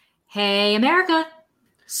Hey, America.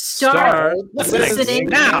 Start listening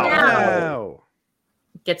now.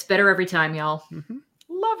 Gets better every time, y'all. Mm-hmm.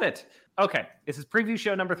 Love it. Okay, this is preview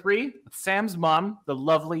show number 3 with Sam's mom, the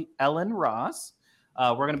lovely Ellen Ross.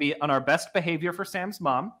 We're going to be on our best behavior for Sam's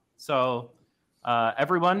mom. So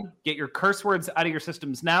everyone, get your curse words out of your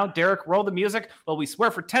systems now. Derek, roll the music while we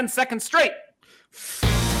swear for 10 seconds straight.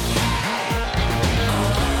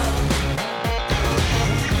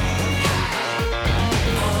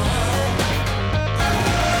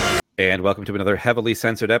 And welcome to another heavily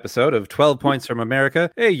censored episode of 12 Points from America,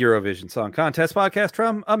 a Eurovision Song Contest podcast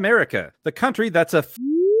from America, the country that's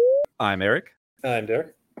I'm Eric. I'm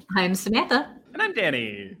Derek. I'm Samantha. And I'm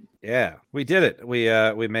Danny. Yeah, we did it.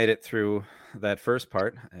 We made it through that first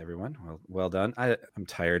part, everyone. Well done. I'm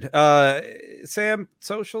tired. Sam,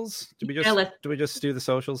 socials? Do we just do the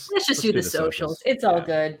socials? Let's just do the socials. It's all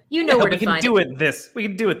good. You know where to find it. We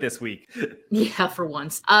can do it this week. Yeah, for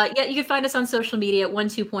once. You can find us on social media at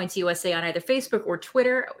 12 Points USA on either Facebook or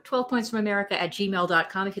Twitter,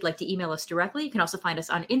 12pointsfromamerica@gmail.com if you'd like to email us directly. You can also find us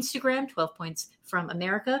on Instagram, 12 Points from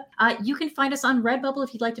America. You can find us on Redbubble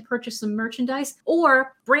if you'd like to purchase some merchandise,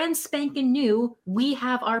 or brand spanking new, we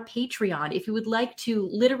have our Patreon. If you would like to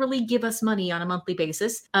literally give us money on a monthly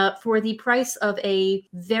basis for the price of a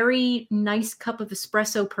very nice cup of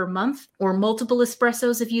espresso per month, or multiple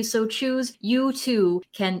espressos if you so choose, you too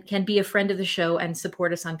can be a friend of the show and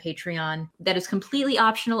support us on Patreon. That is completely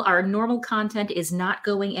optional. Our normal content is not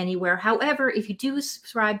going anywhere. However, if you do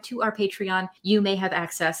subscribe to our Patreon, you may have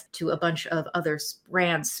access to a bunch of other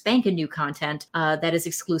brand spanking new content that is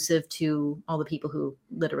exclusive to all the people who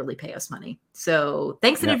literally pay us money. So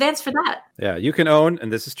thanks in advance for that. Yeah, you can own,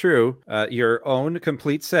 and this is true, your own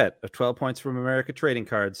complete set of 12 Points from America trading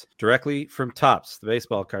cards directly from Topps, the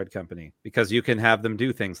baseball card company, because you can have them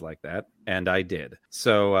do things like that, and I did.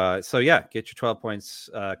 So yeah, get your 12 Points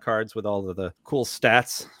cards with all of the cool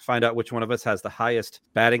stats. Find out which one of us has the highest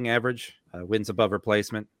batting average, wins above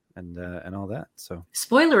replacement, and all that. So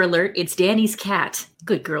spoiler alert, it's Danny's cat.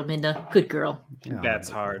 Good girl, Minda. Good girl. That's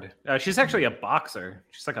hard. She's actually a boxer.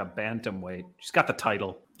 She's like a bantamweight. She's got the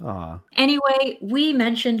title. Aww. Anyway, we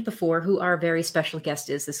mentioned before who our very special guest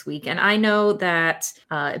is this week. And I know that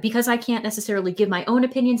because I can't necessarily give my own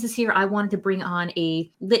opinions this year, I wanted to bring on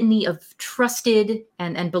a litany of trusted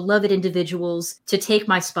and beloved individuals to take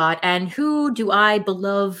my spot. And who do I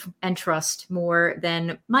beloved and trust more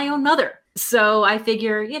than my own mother? So I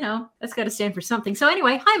figure, that's got to stand for something. So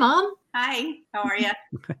anyway, hi, Mom. Hi, how are you?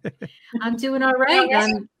 I'm doing all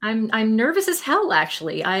right. I'm nervous as hell,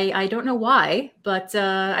 actually. I don't know why, but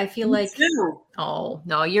I feel Me like too. Oh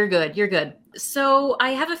no, you're good. You're good. So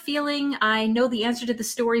I have a feeling I know the answer to the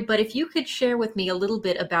story, but if you could share with me a little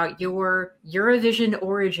bit about your Eurovision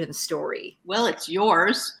origin story. Well, it's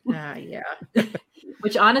yours. Yeah.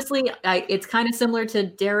 Which honestly, it's kind of similar to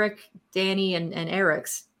Derek, Danny, and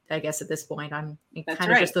Eric's. I guess at this point, I'm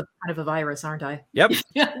kind of just kind of a virus, aren't I? Yep.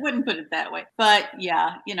 I wouldn't put it that way. But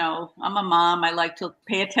yeah, I'm a mom. I like to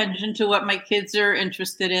pay attention to what my kids are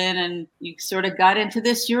interested in. And you sort of got into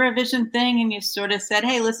this Eurovision thing and you sort of said,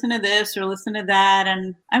 hey, listen to this or listen to that.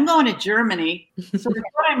 And I'm going to Germany. So I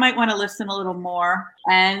thought I might want to listen a little more.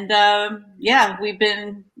 And we've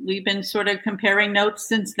been sort of comparing notes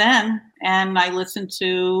since then. And I listened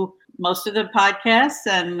to most of the podcasts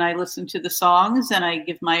and I listen to the songs and I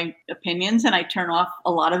give my opinions and I turn off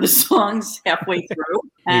a lot of the songs halfway through.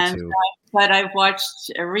 But I've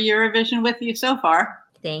watched every Eurovision with you so far.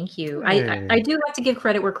 Thank you. I do like to give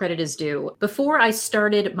credit where credit is due. Before I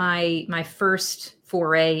started my first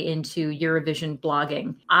foray into Eurovision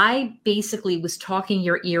blogging, I basically was talking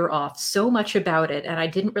your ear off so much about it, and I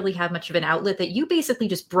didn't really have much of an outlet that you basically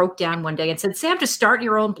just broke down one day and said, Sam, just start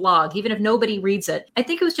your own blog, even if nobody reads it. I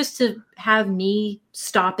think it was just to have me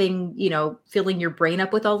stopping, filling your brain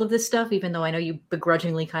up with all of this stuff, even though I know you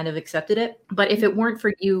begrudgingly kind of accepted it. But if it weren't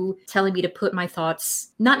for you telling me to put my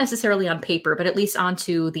thoughts, not necessarily on paper, but at least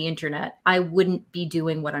onto the internet, I wouldn't be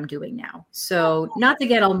doing what I'm doing now. So not to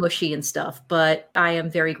get all mushy and stuff, but I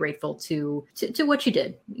am very grateful to what you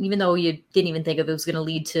did, even though you didn't even think of it was going to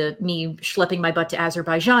lead to me schlepping my butt to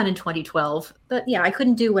Azerbaijan in 2012. But yeah, I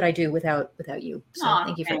couldn't do what I do without you. So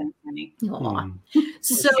thank you for that.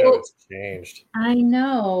 So changed. I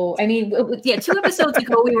know. I mean, 2 episodes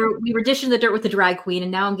ago we were dishing the dirt with the drag queen,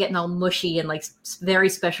 and now I'm getting all mushy and like very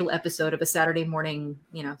special episode of a Saturday morning,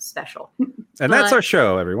 special. And that's our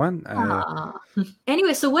show, everyone.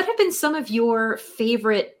 Anyway, so what have been some of your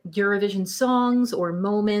favorite Eurovision songs or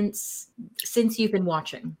moments since you've been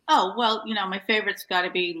watching? Oh, well, my favorite's got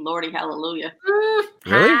to be Lordy Hallelujah.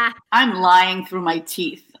 Really? I'm lying through my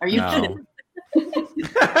teeth. Are you kidding?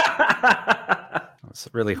 was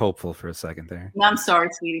really hopeful for a second there. I'm sorry,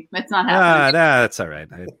 sweetie. That's not happening. That's all right.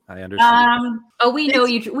 I understand. We know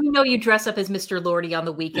you. We know you dress up as Mr. Lordy on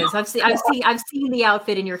the weekends. I've seen the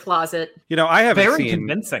outfit in your closet. I haven't Very seen.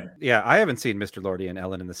 convincing. Yeah, I haven't seen Mr. Lordy and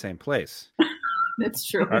Ellen in the same place. That's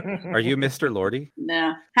true. Are you Mr. Lordy?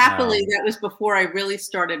 No. Happily, that was before I really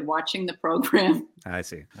started watching the program. I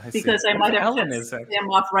see. Because I might have Ellen cut is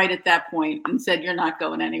them off right at that point and said, "You're not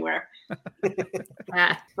going anywhere."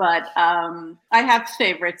 But I have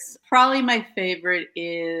favorites. Probably my favorite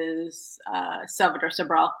is Salvador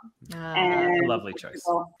Sobral. A lovely choice.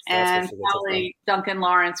 And probably Duncan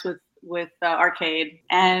Lawrence with Arcade.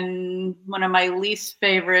 And one of my least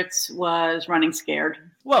favorites was Running Scared.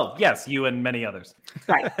 Well, yes, you and many others.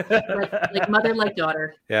 Right. like mother, like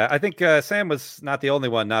daughter. Yeah, I think Sam was not the only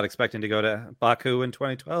one not expecting to go to Baku in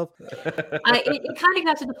 2012. It kind of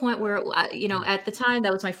got to the point where, at the time,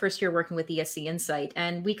 that was my first year working with ESC Insight.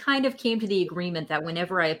 And we kind of came to the agreement that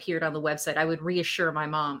whenever I appeared on the website, I would reassure my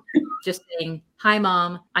mom, just saying, "Hi,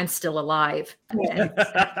 Mom, I'm still alive." Yeah,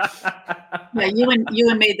 you and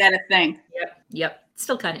made that a thing. Yep.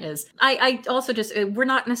 Still kind of is. I also just, we're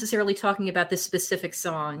not necessarily talking about this specific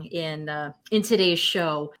song in today's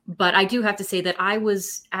show, but I do have to say that I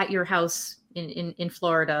was at your house in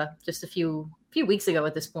Florida just a few weeks ago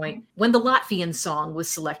at this point when the Latvian song was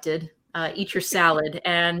selected, Eat Your Salad.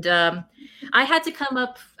 And I had to come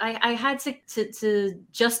up, I had to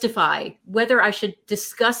justify whether I should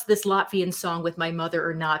discuss this Latvian song with my mother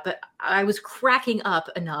or not, but I was cracking up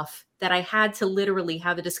enough that I had to literally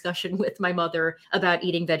have a discussion with my mother about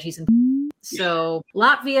eating veggies and so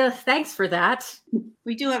Latvia, thanks for that.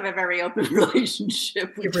 We do have a very open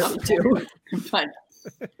relationship. We really do. But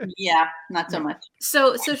yeah, not so much.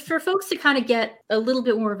 So for folks to kind of get a little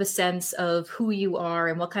bit more of a sense of who you are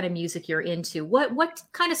and what kind of music you're into, what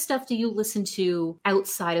kind of stuff do you listen to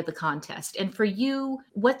outside of the contest? And for you,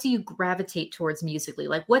 what do you gravitate towards musically?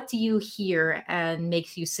 Like, what do you hear and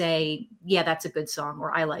makes you say, yeah, that's a good song,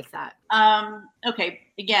 or I like that? Okay.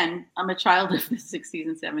 Again, I'm a child of the 60s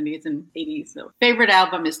and 70s and 80s. So favorite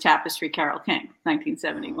album is Tapestry, Carole King,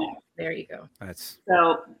 1971. There you go. That's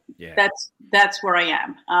where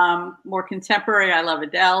I am. More contemporary, I love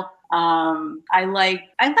Adele. I like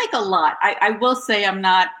a lot. I will say I'm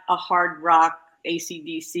not a hard rock,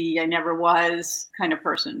 AC/DC, I never was kind of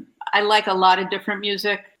person. I like a lot of different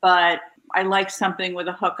music, but I like something with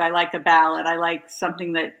a hook. I like a ballad. I like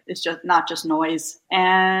something that is just not just noise.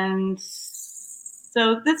 And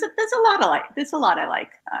so there's a lot I like. There's a lot I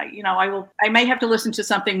like. I may have to listen to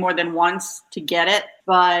something more than once to get it,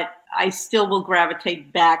 but I still will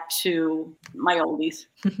gravitate back to my oldies.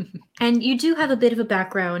 And you do have a bit of a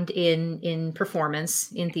background in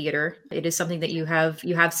performance in theater. It is something that you have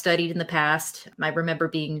studied in the past. I remember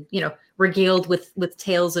being, regaled with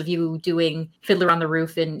tales of you doing Fiddler on the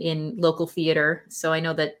Roof in local theater. So I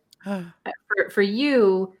know that for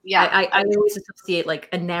you, yeah, I always associate like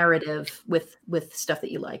a narrative with stuff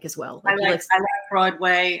that you like as well. I like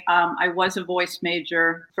Broadway. I was a voice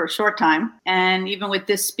major for a short time, and even with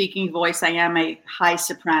this speaking voice, I am a high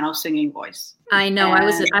soprano singing voice. I know. I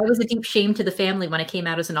was a deep shame to the family when I came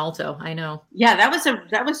out as an alto. I know. Yeah, that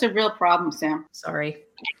was a real problem, Sam. Sorry.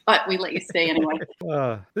 But we let you stay anyway.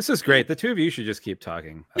 This is great. The two of you should just keep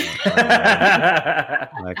talking.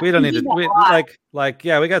 Like we don't need to.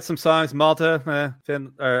 We got some songs. Malta,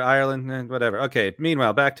 or Ireland, and whatever. Okay.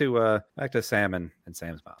 Meanwhile, back to Sam and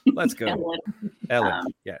Sam's mom. Let's go. Ellen.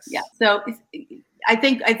 Yes. Yeah. So I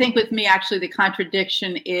think with me, actually, the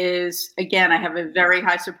contradiction is, again, I have a very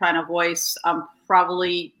high soprano voice.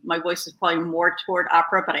 My voice is probably more toward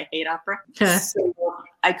opera, but I hate opera. So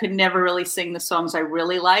I could never really sing the songs I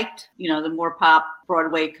really liked, the more pop,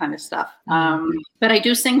 Broadway kind of stuff. But I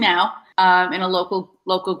do sing now in a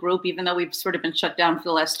local group, even though we've sort of been shut down for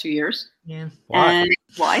the last 2 years. Yeah. Why?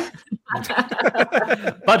 Why?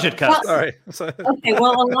 Budget cuts. Sorry. Okay.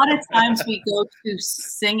 Well, a lot of times we go to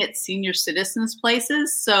sing at senior citizens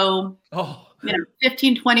places. So,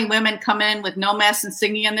 15, 20 women come in with no mask and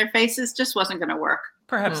singing in their faces just wasn't going to work.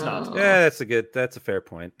 Perhaps not. Yeah, that's a fair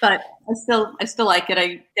point. But I still like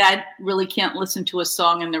it. Dad really can't listen to a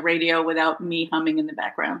song in the radio without me humming in the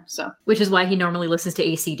background. So, which is why he normally listens to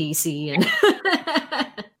AC/DC and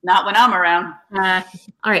not when I'm around.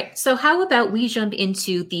 All right. So how about we jump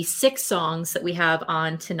into the 6 songs that we have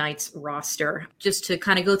on tonight's roster? Just to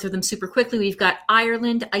kind of go through them super quickly, we've got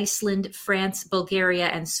Ireland, Iceland, France, Bulgaria,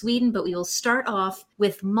 and Sweden. But we will start off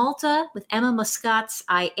with Malta, with Emma Muscat's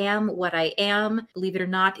I Am What I Am. Believe it or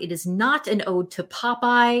not, it is not an ode to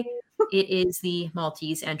Popeye. It is the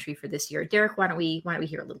Maltese entry for this year. Derek, why don't we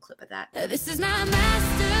hear a little clip of that? This is my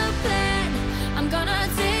master plan. I'm gonna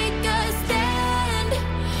take a stand.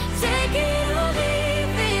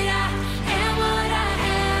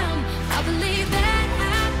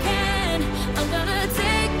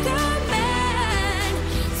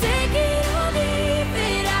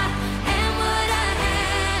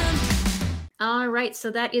 All right,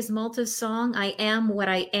 so that is Malta's song, I Am What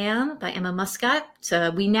I Am by Emma Muscat.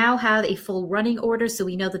 We now have a full running order, so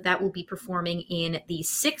we know that that will be performing in the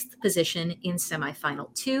 6th position in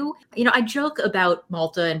semifinal 2. You know, I joke about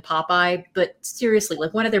Malta and Popeye, but seriously,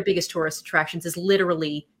 like one of their biggest tourist attractions is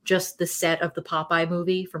literally just the set of the Popeye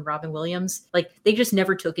movie from Robin Williams. Like they just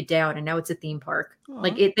never took it down, and now it's a theme park. Aww.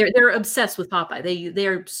 Like they're obsessed with Popeye. They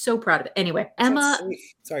are so proud of it. Anyway, Emma.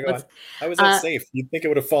 Sorry, go on. How was that safe? You'd think it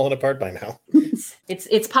would have fallen apart by now.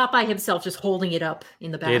 It's Popeye himself just holding it up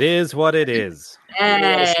in the back. It is what it is.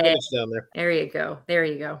 Hey. Down there. There you go. There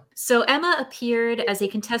you go. So Emma appeared as a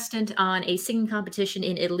contestant on a singing competition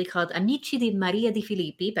in Italy called Amici di Maria Di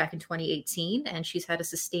Filippi back in 2018, and she's had a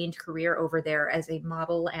sustained career over there as a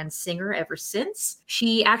model and singer ever since.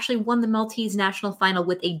 She actually won the Maltese national final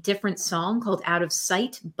with a different song called Out of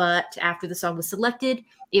Sight, but after the song was selected,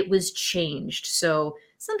 it was changed. So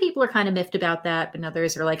some people are kind of miffed about that, but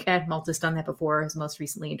others are like, Malta's done that before, most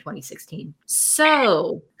recently in 2016.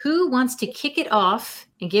 So who wants to kick it off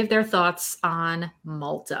and give their thoughts on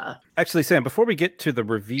Malta? Actually, Sam, before we get to the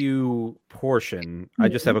review portion, I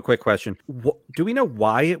just have a quick question. Do we know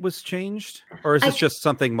why it was changed? Or is this just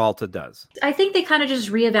something Malta does? I think they kind of just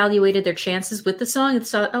reevaluated their chances with the song and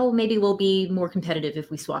thought, maybe we'll be more competitive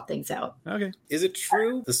if we swap things out. Okay. Is it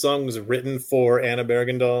true the song was written for Anna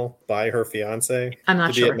Bergendahl by her fiance? I'm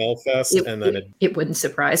not to sure. Be at Melfest, and then it wouldn't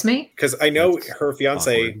surprise me. Because I know her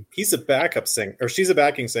fiance, awkward. he's a backup singer, or she's a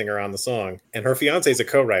backing singer on the song, and her fiance is a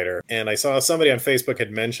co-writer. And I saw somebody on Facebook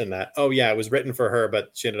had mentioned that, it was written for her,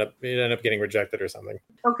 but it ended up getting rejected or something.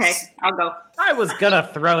 Okay, I'll go. I was gonna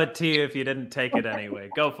throw it to you if you didn't take it anyway.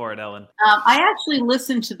 Go for it, Ellen. I actually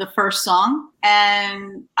listened to the first song,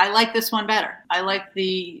 and I like this one better. I like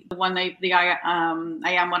the one I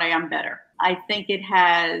Am What I Am better. I think it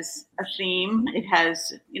has a theme. It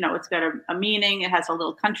has, it's got a meaning. It has a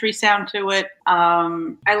little country sound to it.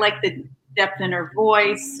 I like the depth in her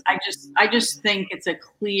voice. I just think it's a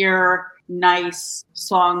clear, nice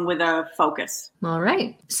song with a focus. All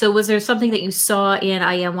right. So was there something that you saw in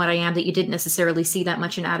I Am What I Am that you didn't necessarily see that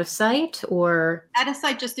much in Out of Sight, or? Out of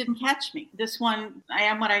Sight just didn't catch me. This one, I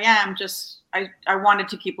Am What I Am, I wanted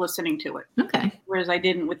to keep listening to it. Okay. Whereas I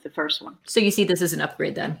didn't with the first one. So you see this as an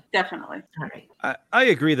upgrade then? Definitely. All right. I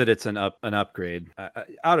agree that it's an upgrade.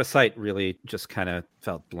 Out of Sight really just kind of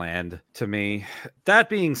felt bland to me. That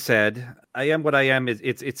being said, I Am What I Am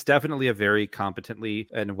it's definitely a very competently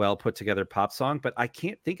and well put together pop song, but I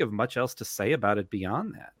can't think of much else to say about it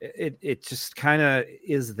beyond that. It just kind of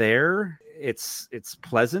is there. It's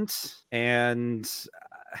pleasant, and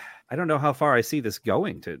I don't know how far I see this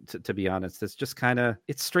going, to be honest. It's just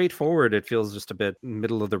it's straightforward. It feels just a bit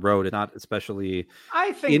middle of the road. It's not especially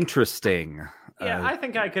interesting. Yeah, I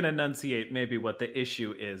think I can enunciate maybe what the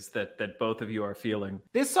issue is that both of you are feeling.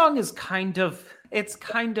 This song is kind of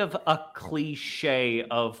a cliche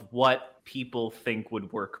of what people think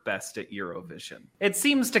would work best at Eurovision. It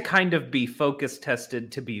seems to kind of be focus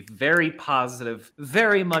tested to be very positive,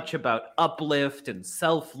 very much about uplift and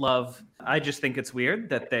self-love. I just think it's weird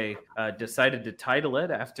that they decided to title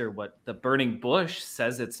it after what the burning bush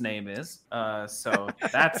says its name is. So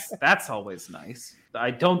that's always nice. I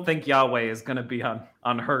don't think Yahweh is going to be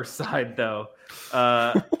on her side, though.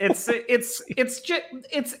 This is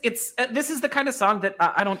the kind of song that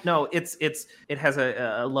I don't know. It has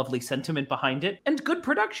a lovely sentiment behind it and good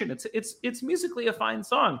production. It's musically a fine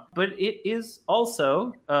song, but it is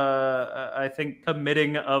also I think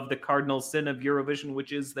committing of the cardinal sin of Eurovision,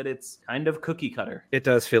 which is that it's kind of cookie cutter. It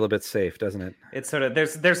does feel a bit safe, doesn't it? It's sort of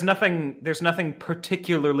there's nothing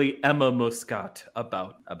particularly Emma Muscat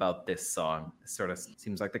about this song. It sort of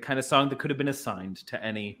seems like the kind of song that could have been assigned to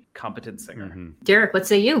any competent singer. Mm-hmm. Derek, what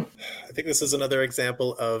say you? I think this is another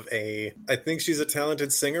example of I think she's a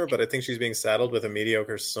talented singer, but I think she's being saddled with a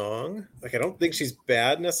mediocre song. Like, I don't think she's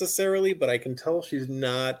bad necessarily, but I can tell she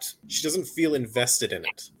doesn't feel invested in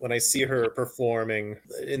it. When I see her performing,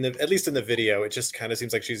 at least in the video, it just kind of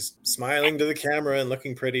seems like she's smiling to the camera and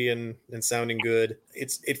looking pretty and sounding good.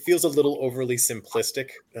 It feels a little overly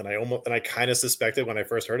simplistic, and I kind of suspected when I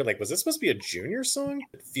first heard it, like, was this supposed to be a Junior song?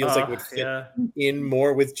 It feels like it would fit in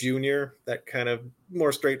more with Junior, that kind of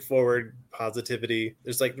more straightforward positivity.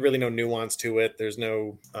 There's like really no nuance to it. There's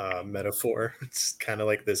no metaphor. It's kind of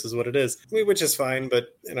like, this is what it is, which is fine,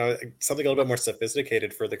 but something a little bit more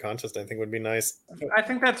sophisticated for the contest I think would be nice. I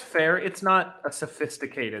think that's fair. It's not a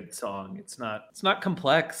sophisticated song. It's not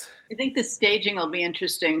complex. I think the staging will be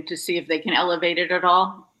interesting to see if they can elevate it at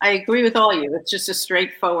all. I agree with all you. It's just a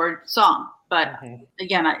straightforward song. But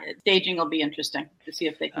again, staging will be interesting to see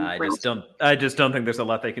if they can. I just don't think there's a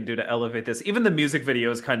lot they can do to elevate this. Even the music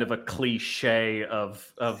video is kind of a cliche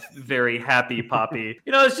of very happy poppy.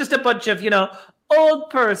 It's just a bunch of old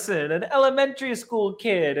person, an elementary school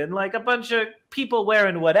kid, and like a bunch of people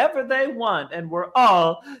wearing whatever they want, and we're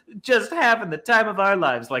all just having the time of our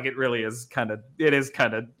lives. Like it is kind of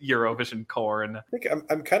Eurovision corn. I think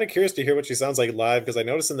I'm kind of curious to hear what she sounds like live, because I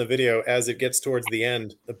noticed in the video as it gets towards the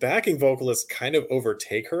end, the backing vocalists kind of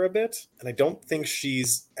overtake her a bit, and I don't think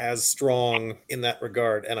she's as strong in that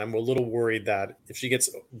regard. And I'm a little worried that if she gets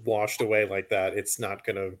washed away like that, it's not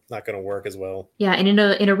gonna work as well. Yeah, and in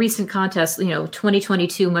a recent contest,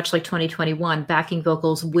 2022, much like 2021, backing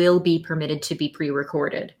vocals will be permitted to be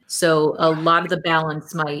pre-recorded. So a lot of the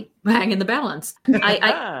balance might hang in the balance.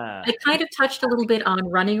 I kind of touched a little bit on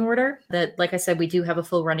running order. That, like I said, we do have a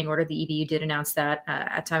full running order. The EBU did announce that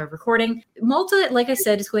at time of recording. Malta, like I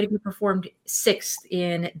said, is going to be performed 6th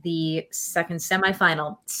in the second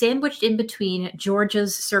semifinal, sandwiched in between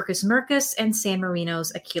Georgia's Circus Mircus and San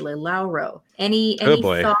Marino's Aquila Lauro. Any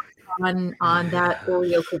thoughts on that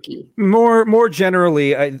Oreo cookie? More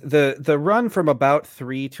generally, the run from about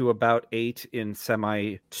 3 to about 8 in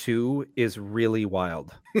semi 2 is really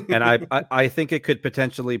wild, and I think it could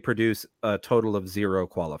potentially produce a total of 0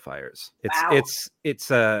 qualifiers. It's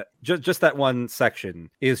just that one section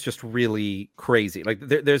is just really crazy. Like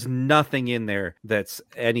there's nothing in there that's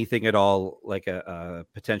anything at all like a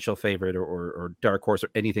potential favorite or dark horse or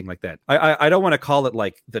anything like that. I don't want to call it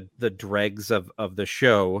like the dregs of the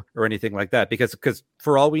show or anything like that, because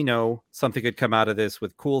for all we know, something could come out of this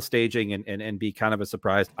with cool staging and be kind of a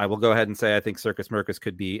surprise. I will go ahead and say I think Circus Mircus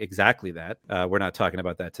could be exactly that. We're not talking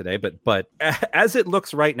about that today, but as it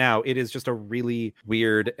looks right now, it is just a really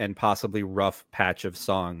weird and possibly rough patch of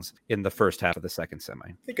songs in the first half of the second semi.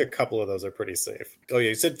 I think a couple of those are pretty safe. Oh yeah,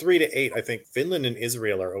 you said 3 to 8. I think Finland and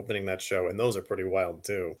Israel are opening that show, and those are pretty wild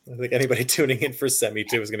too. I think anybody tuning in for semi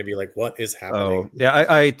 2 is going to be like, what is happening? Oh yeah,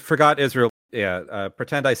 I forgot Israel. Yeah,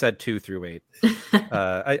 pretend I said 2 through 8.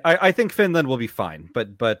 I think Finland will be fine,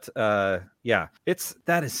 but yeah,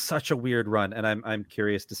 that is such a weird run, and I'm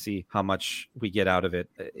curious to see how much we get out of it,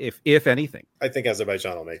 if anything. I think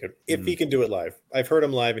Azerbaijan will make it if he can do it live. I've heard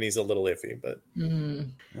him live, and he's a little iffy, but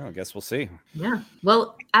I guess we'll see. Yeah,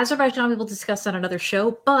 well, Azerbaijan we will discuss on another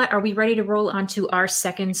show. But are we ready to roll on to our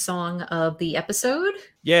second song of the episode?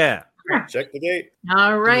 Yeah. Check the gate.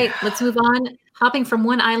 All right, let's move on. Hopping from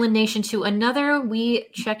one island nation to another, we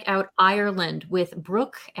check out Ireland with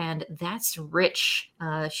Brooke, and That's Rich.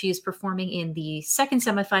 She is performing in the second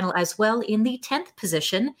semifinal as well in the 10th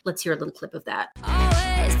position. Let's hear a little clip of that.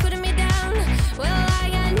 Always putting me down. Well, I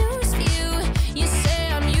got news for you. You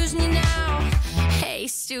say I'm using you now. Hey,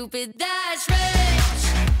 stupid, that's rich.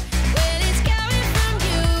 Well, it's coming from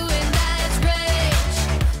you, and that's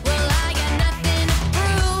rich. Well, I got nothing to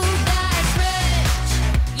prove. That's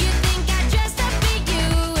rich. You think I dressed up for you,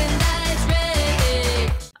 and that's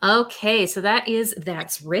rich. Okay, so that is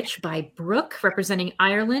That's Rich by Brooke, representing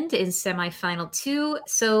Ireland in semifinal 2.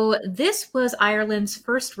 So this was Ireland's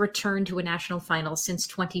first return to a national final since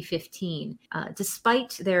 2015.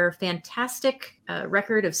 Despite their fantastic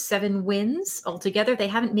record of 7 wins altogether, they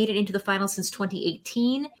haven't made it into the final since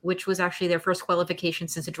 2018, which was actually their first qualification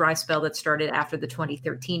since a dry spell that started after the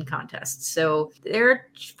 2013 contest. So their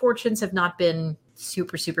fortunes have not been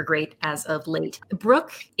super great as of late.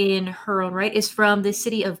 Brooke, in her own right, is from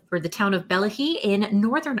the town of Bellahy in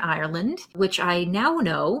Northern Ireland, which I now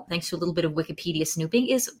know, thanks to a little bit of Wikipedia snooping,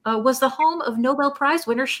 was the home of Nobel Prize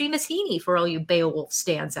winner Seamus Heaney, for all you Beowulf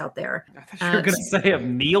stands out there. I thought you were going to say of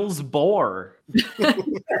Niels Bohr.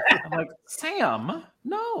 I'm like, Sam,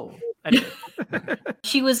 no. Anyway.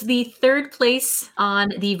 She was the 3rd place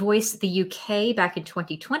on The Voice of the UK back in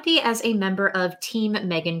 2020 as a member of Team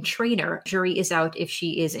Meghan Trainor. Jury is out if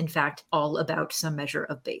she is, in fact, all about some measure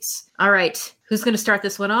of bass. All right, who's going to start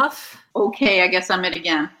this one off? Okay, I guess I'm it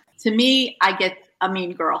again. To me, I get a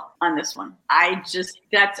mean girl on this one. I just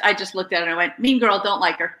looked at it and I went, mean girl, don't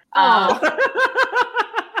like her.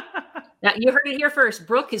 Now, you heard it here first.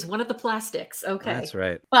 Brooke is one of the plastics. Okay. That's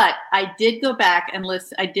right. But I did go back and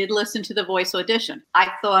listen. I did listen to the voice audition.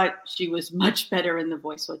 I thought she was much better in the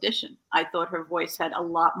voice audition. I thought her voice had a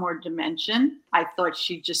lot more dimension. I thought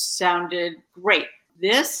she just sounded great.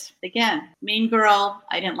 This, again, mean girl.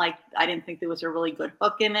 I didn't think there was a really good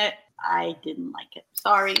hook in it. I didn't like it.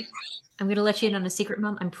 Sorry. I'm going to let you in on a secret,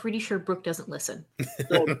 Mom. I'm pretty sure Brooke doesn't listen.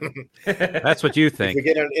 That's what you think. If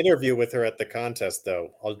we get an interview with her at the contest,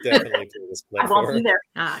 though, I'll definitely do this play I for won't her. be there.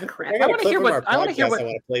 Ah, crap. I want to hear what. I want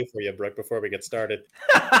to play for you, Brooke, before we get started.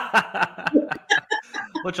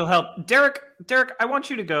 which will help. Derek, I want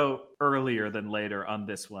you to go earlier than later on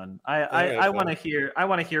this one. I want to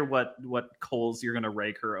hear what coals you're going to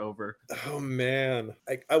rake her over. Oh man,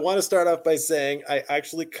 I want to start off by saying I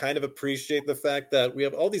actually kind of appreciate the fact that we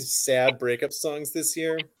have all these sad breakup songs this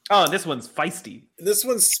year. Oh, this one's feisty. This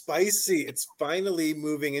one's spicy. It's finally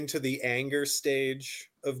moving into the anger stage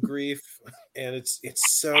of grief, and it's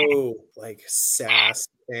so like sass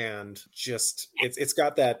and just it's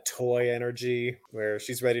got that toy energy where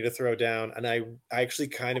she's ready to throw down, and I actually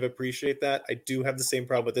kind of appreciate that. I do have the same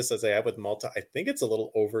problem with this as I have with Malta. I think it's a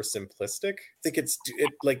little oversimplistic. I think it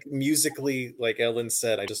like musically, like Ellen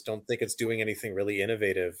said, I just don't think it's doing anything really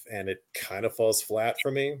innovative, and it kind of falls flat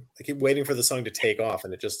for me. I keep waiting for the song to take off,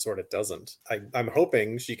 and it just sort of doesn't. I'm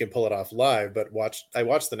hoping she can pull it off live, but I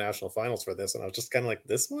watched the national finals for this, and I was just kind of like,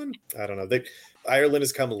 this one? I don't know. Ireland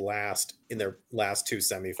has come last in their last two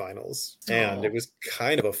semifinals, and it was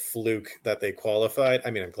kind of a fluke that they qualified.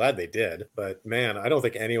 I mean, I'm glad they did, but man, I don't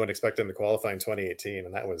think anyone expected them to qualify in 2018,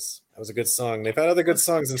 and that was a good song. They've had other good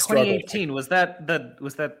songs in 2018 was that the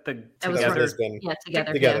Together.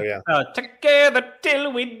 Together, yeah. Together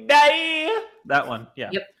till we die. That one, yeah.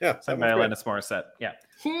 Yep. Yeah, Sung by Alanis Morissette. Yeah.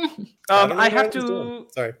 I have to.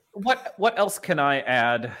 Sorry. What else can I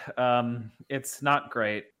add? It's not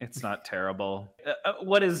great. It's not terrible.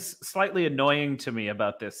 What is slightly annoying to me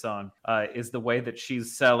about this song is the way that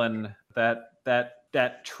she's selling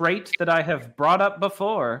that trait that I have brought up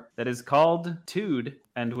before that is called tude,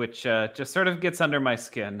 and which just sort of gets under my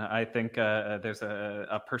skin. I think there's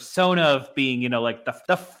a persona of being, like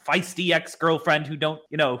the feisty ex-girlfriend who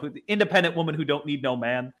the independent woman who don't need no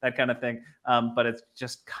man, that kind of thing. But it's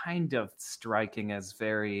just kind of striking as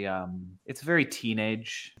very, it's very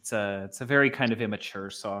teenage. It's a very kind of immature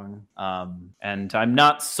song. And I'm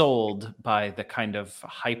not sold by the kind of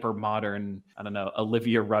hyper modern, I don't know,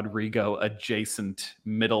 Olivia Rodrigo adjacent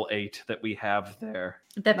middle eight that we have there.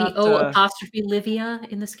 Would that be apostrophe Livia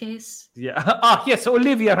in this case? Yeah. Yes,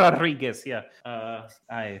 Olivia Rodriguez. Yeah.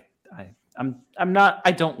 I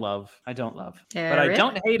don't love, Eric? but I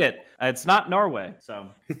don't hate it. It's not Norway, so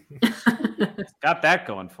it's got that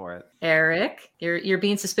going for it. Eric, you're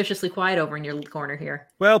being suspiciously quiet over in your corner here.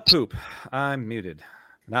 Well, poop. I'm muted.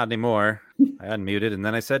 Not anymore. I unmuted and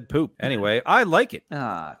then I said poop. Anyway, I like it.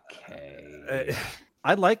 Okay.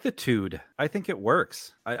 I like the tude. I think it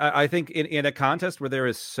works. I think in a contest where there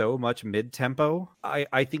is so much mid-tempo,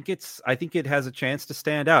 I think it has a chance to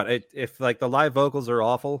stand out. If like the live vocals are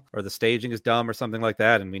awful or the staging is dumb or something like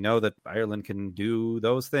that, and we know that Ireland can do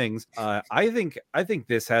those things, I think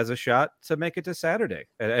this has a shot to make it to Saturday.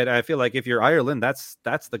 And I feel like if you're Ireland, that's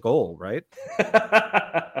the goal, right?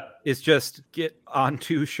 Is just get on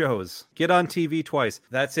 2 shows, get on TV twice.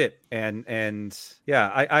 That's it. And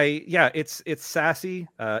yeah, it's sassy.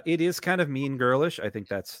 It is kind of mean girlish. I think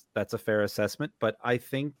that's a fair assessment. But I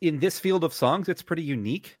think in this field of songs, it's pretty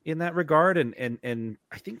unique in that regard. And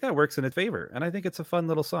I think that works in its favor. And I think it's a fun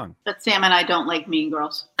little song. But Sam and I don't like Mean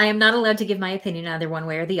Girls. I am not allowed to give my opinion either one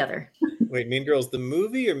way or the other. Wait, Mean Girls the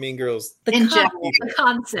movie or Mean Girls The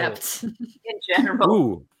concept. In general.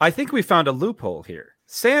 Ooh, I think we found a loophole here.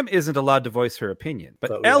 Sam isn't allowed to voice her opinion,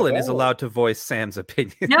 but Ellen is allowed to voice Sam's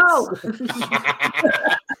opinion. No.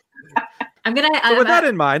 I'm gonna. So with that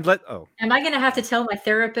in mind, am I gonna have to tell my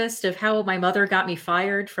therapist of how my mother got me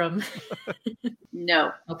fired from?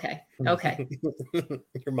 No. Okay.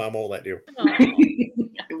 Your mom won't let you. I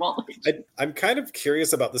won't let you. I'm kind of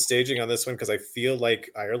curious about the staging on this one because I feel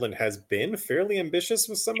like Ireland has been fairly ambitious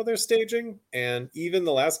with some of their staging, and even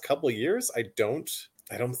the last couple of years, I don't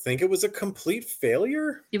think it was a complete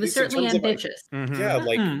failure. It was certainly ambitious. Yeah,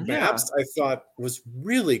 like Maps, I thought was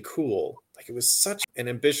really cool. Like it was such an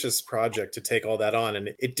ambitious project to take all that on, and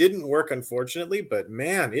it didn't work, unfortunately. But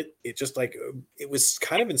man, it just like it was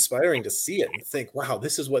kind of inspiring to see it and think, wow,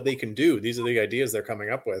 this is what they can do. These are the ideas they're coming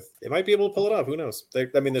up with. They might be able to pull it off. Who knows? They're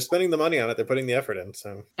spending the money on it. They're putting the effort in.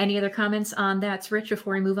 So, any other comments on That's Rich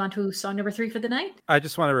before we move on to song number 3 for the night? I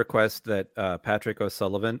just want to request that Patrick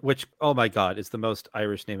O'Sullivan, which oh my God, is the most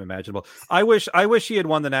Irish name imaginable. I wish he had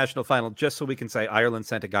won the national final just so we can say Ireland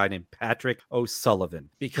sent a guy named Patrick O'Sullivan,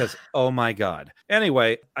 because oh my God.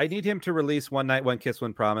 Anyway, I need him to release One Night, One Kiss,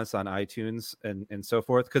 One Promise on iTunes and so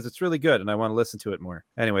forth, because it's really good and I want to listen to it more.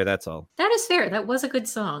 Anyway, that's all. That is fair. That was a good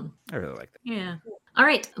song. I really like that. Yeah. All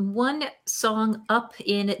right, one song up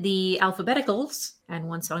in the alphabeticals and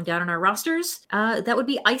one song down on our rosters. That would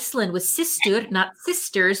be Iceland with Sister, not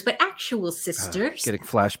sisters, but actual sisters. Getting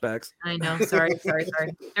flashbacks. I know. Sorry.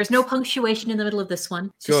 There's no punctuation in the middle of this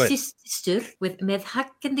one. So Good. Sister with Með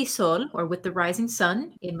hækkandi sól, or with the rising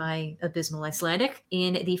sun in my abysmal Icelandic,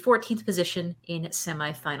 in the 14th position in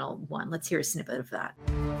semifinal 1. Let's hear a snippet of that.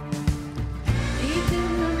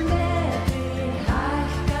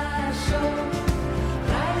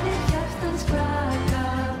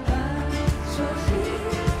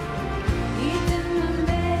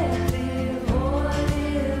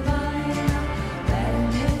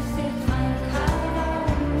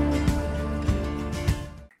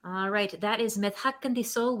 All right, that is Með hækkandi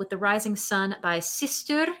sól with the rising sun by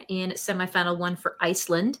Sister in semifinal 1 for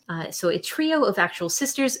Iceland. So a trio of actual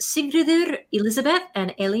sisters, Sigríður, Elizabeth,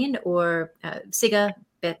 and Elín, or Sigga,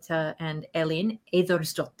 Betta, and Elín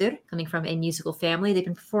Eyþórsdóttir, coming from a musical family. They've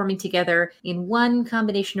been performing together in one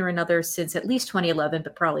combination or another since at least 2011,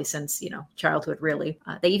 but probably since, childhood, really.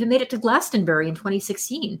 They even made it to Glastonbury in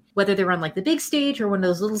 2016. Whether they were on like the big stage or one of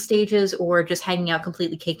those little stages or just hanging out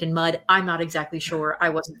completely caked in mud, I'm not exactly sure. I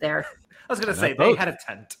wasn't there. I was going to say, they had a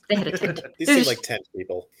tent. They had a tent. These seem like tent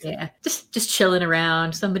people. Yeah, just chilling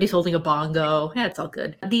around. Somebody's holding a bongo. Yeah, it's all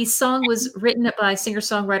good. The song was written by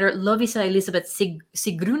singer-songwriter Lovísa Elisabeth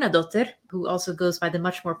Sigrúnardóttir, who also goes by the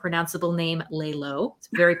much more pronounceable name Laylo. It's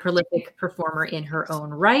a very prolific performer in her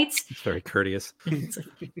own right. It's very courteous.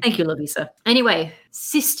 Thank you, Lovísa. Anyway,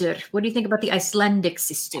 Sister, what do you think about the Icelandic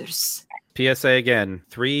sisters? PSA again,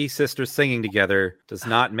 3 sisters singing together does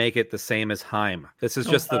not make it the same as Heim. This is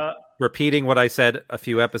just repeating what I said a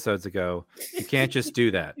few episodes ago. You can't just do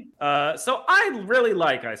that. So I really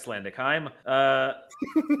like Icelandic Heim. I'm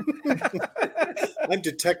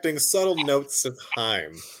detecting subtle notes of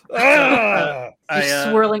Heim.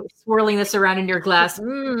 Swirling this around in your glass.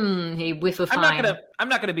 A whiff of Heim. I'm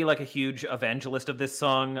not gonna be like a huge evangelist of this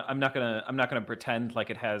song. I'm not gonna pretend like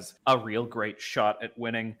it has a real great shot at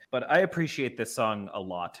winning. But I appreciate this song a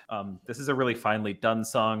lot. This is a really finely done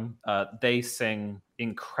song. They sing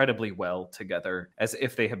incredibly well together, as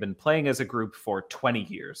if they have been playing as a group for 20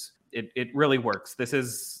 years. It really works. This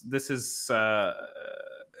is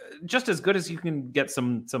just as good as you can get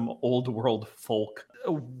some old world folk.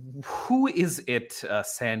 Who is it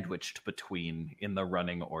sandwiched between in the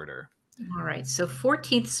running order? All right, so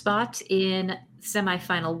 14th spot in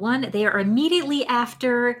semifinal 1. They are immediately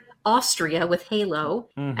after Austria with Halo,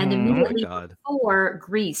 and immediately before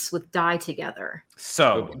Greece with Die Together.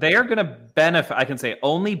 So they are going to benefit, I can say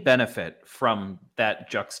only benefit from that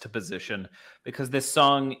juxtaposition, because this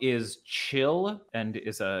song is chill and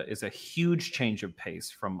is a huge change of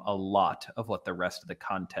pace from a lot of what the rest of the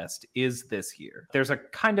contest is this year. There's a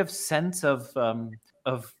kind of sense of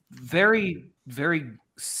very, very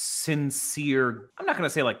sincere, I'm not going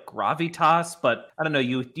to say like gravitas, but I don't know,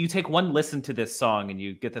 you take one listen to this song and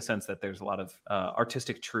you get the sense that there's a lot of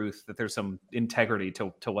artistic truth, that there's some integrity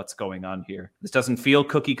to what's going on here. This doesn't feel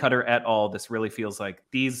cookie cutter at all. This really feels like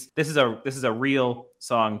this is a real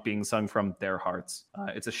song being sung from their hearts.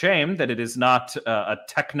 It's a shame that it is not a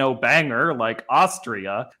techno banger like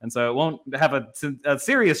Austria, and so it won't have a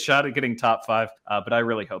serious shot at getting top 5, but I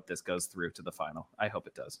really hope this goes through to the final. I hope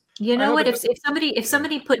it does. You know what? If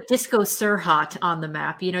somebody put Disco Surhot on the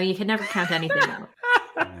map, you can never count anything out.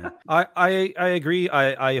 I agree.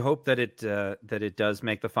 I hope that it does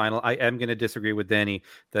make the final. I am going to disagree with Danny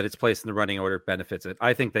that its place in the running order benefits it.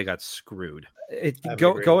 I think they got screwed.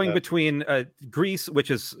 Going between Greece,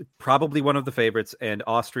 which is probably one of the favorites, and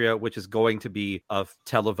Austria, which is going to be a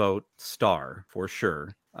televote star for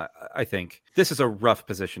sure. I think this is a rough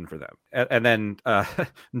position for them, and then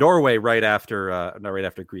Norway right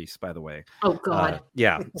after Greece, by the way. Oh God,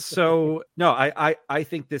 yeah. So no, I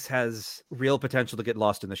think this has real potential to get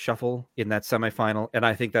lost in the shuffle in that semifinal, and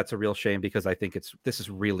I think that's a real shame, because I think this is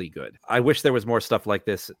really good. I wish there was more stuff like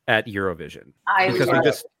this at Eurovision,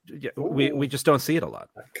 because we just don't see it a lot.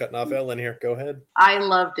 I'm cutting off Ellen here. Go ahead. I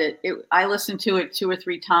loved it. I listened to it 2 or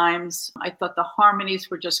 3 times. I thought the harmonies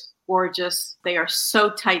were just gorgeous. They are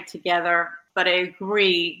so tight together, but I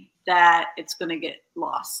agree that it's going to get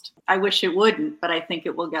lost. I wish it wouldn't, but I think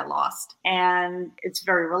it will get lost. And it's a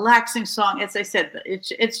very relaxing song. As I said,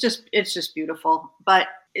 it's just beautiful. But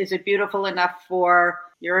is it beautiful enough for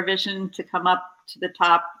Eurovision to come up to the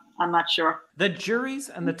top? I'm not sure. The juries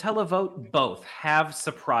and the televote both have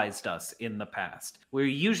surprised us in the past.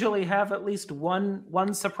 We usually have at least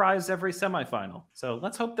one surprise every semifinal. So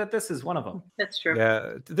let's hope that this is one of them. That's true.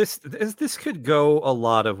 Yeah, this could go a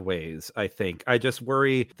lot of ways, I think. I just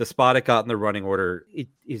worry the spot it got in the running order, it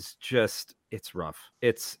is just it's rough.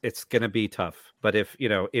 It's going to be tough. But if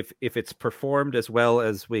it's performed as well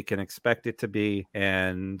as we can expect it to be,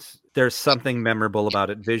 and there's something memorable about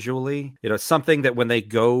it visually, something that when they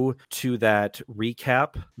go to that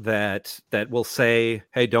recap that will say,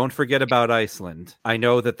 hey, don't forget about Iceland. I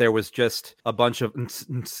know that there was just a bunch of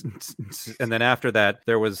and then after that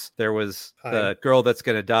there was the girl that's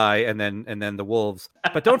going to die, and then the wolves.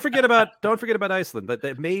 But don't forget about Iceland.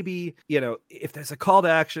 That maybe, if there's a call to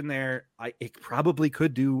action there, it probably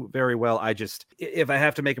could do very well. If I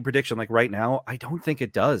have to make a prediction, like right now, I don't think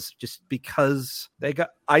it does, just because they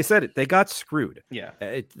got screwed. Yeah.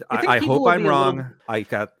 I hope I'm wrong. I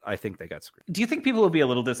think they got screwed. Do you think people will be a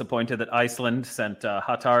little disappointed that Iceland sent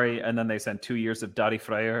Hatari, and then they sent 2 years of Dari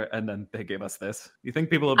Freyr, and then they gave us this? You think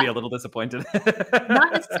people will be a little disappointed?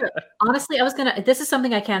 Not necessarily. Honestly, this is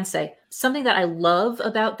something I can say. Something that I love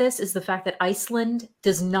about this is the fact that Iceland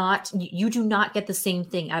you do not get the same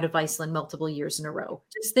thing out of Iceland multiple years in a row.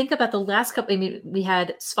 Just think about the last couple. I mean, we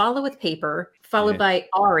had Svala with Paper, followed by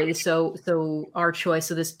Ari, so our choice,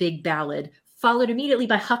 so this big ballad, followed immediately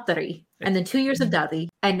by Hattari, and then 2 years of Dari,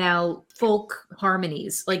 and now folk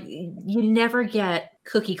harmonies. Like, you never get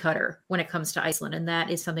cookie cutter when it comes to Iceland, and that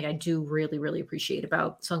is something I do really, really appreciate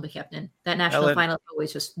about Söngvakeppnin. That national final is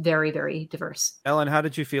always just very, very diverse. Ellen, how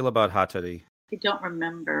did you feel about Hattari? I don't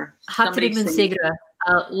remember. Hattari Munsigra,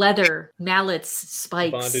 leather, mallets,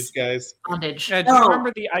 spikes. Bondage, guys. Bondage. Do you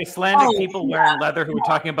remember the Icelandic people wearing leather who were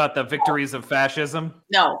talking about the victories of fascism?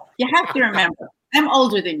 No, you have to remember. I'm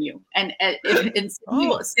older than you, and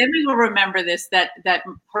Sammy will remember this. That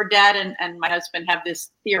her dad and my husband have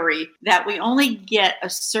this theory that we only get a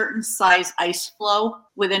certain size ice floe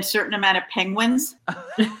within a certain amount of penguins.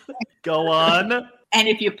 Go on. And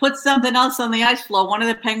if you put something else on the ice floe, one of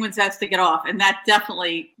the penguins has to get off, and that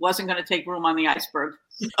definitely wasn't going to take room on the iceberg.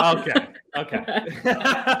 Okay.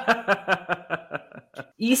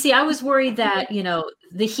 You see, I was worried that,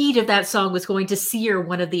 the heat of that song was going to sear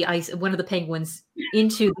one of the penguins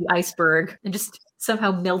into the iceberg and just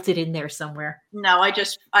somehow melted in there somewhere. No, I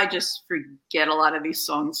just forget a lot of these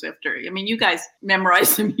songs after. I mean, you guys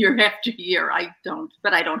memorize them year after year. I don't,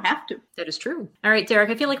 but I don't have to. That is true. All right,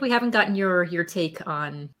 Derek, I feel like we haven't gotten your take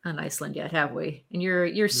on Iceland yet, have we? And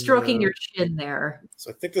you're stroking your chin there.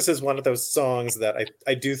 So I think this is one of those songs that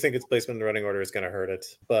I do think its placement in the running order is going to hurt it.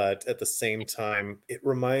 But at the same time, it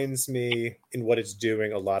reminds me in what it's doing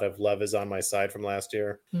a lot of Love Is On My Side from last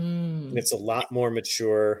year. And it's a lot more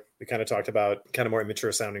mature. We kind of talked about kind of more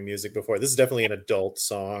immature sounding music before. This is definitely an adult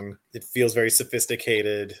song. It feels very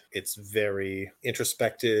sophisticated. It's very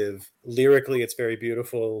introspective. Lyrically, it's very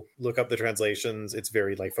beautiful. Look up the translations. It's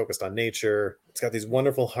very focused on nature. It's got these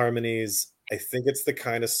wonderful harmonies. I think it's the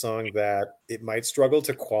kind of song that it might struggle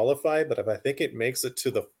to qualify, but if I think it makes it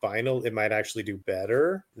to the final, it might actually do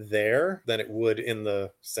better there than it would in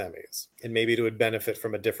the semis. And maybe it would benefit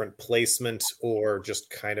from a different placement or just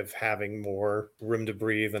kind of having more room to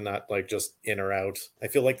breathe and not just in or out. I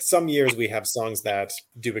feel like some years we have songs that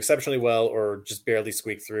do exceptionally well or just barely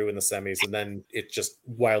squeak through in the semis, and then it just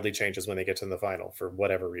wildly changes when they get to the final for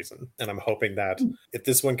whatever reason. And I'm hoping that if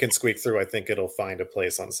this one can squeak through, I think it'll find a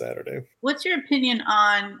place on Saturday. What's your opinion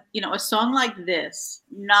on, a song like this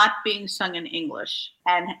not being sung in English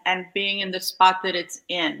and being in the spot that it's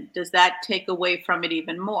in? Does that take away from it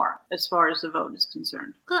even more as far as the vote is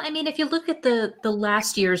concerned? Well, I mean, if you look at the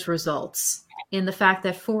last year's results, in the fact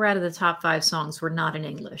that 4 out of the top 5 songs were not in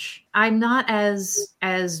English, I'm not as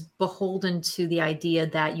beholden to the idea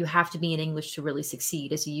that you have to be in English to really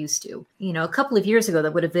succeed as you used to. A couple of years ago,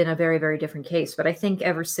 that would have been a very, very different case. But I think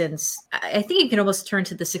ever since, I think you can almost turn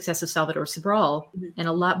to the success of Salvador Sobral and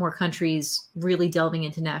a lot more countries really delving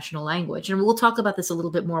into national language. And we'll talk about this a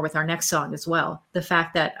little bit more with our next song as well. The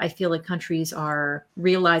fact that I feel like countries are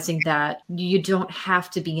realizing that you don't have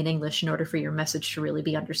to be in English in order for your message to really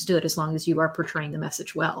be understood, as long as you are portraying the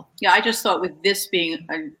message well. Yeah, I just thought with this being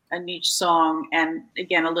a niche song and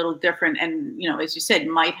again, a little different and, as you said,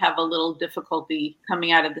 might have a little difficulty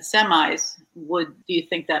coming out of the semis. Do you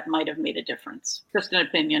think that might have made a difference? Just an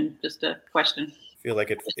opinion, just a question. I feel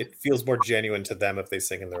like it feels more genuine to them if they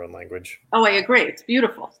sing in their own language. Oh, I agree. It's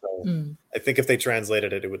beautiful. So I think if they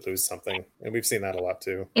translated it, it would lose something. And we've seen that a lot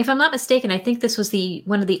too. If I'm not mistaken, I think this was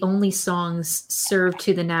one of the only songs served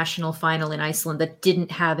to the national final in Iceland that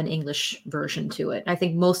didn't have an English version to it. I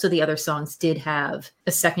think most of the other songs did have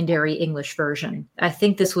a secondary English version. I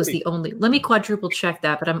think this was the only, let me quadruple check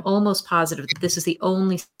that, but I'm almost positive that this is the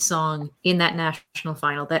only song in that national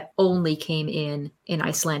final that only came in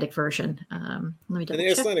Icelandic version. Let me double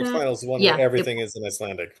check the Icelandic that. final is one where everything is in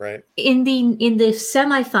Icelandic, right? In the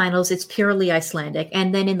semifinal, semifinals, it's purely Icelandic.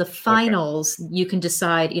 And then in the finals, you can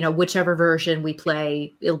decide, whichever version we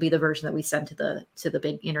play, it'll be the version that we send to the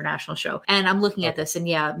big international show. And I'm looking at this, and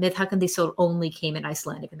yeah, Midhakan Sol only came in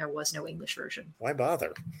Icelandic, and there was no English version. Why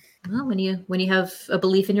bother? Well, when you have a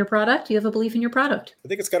belief in your product, you have a belief in your product. I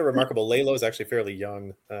think it's kind of remarkable. Laylo is actually fairly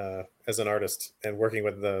young as an artist, and working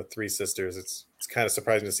with the three sisters, it's kind of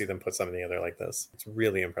surprising to see them put something together like this. It's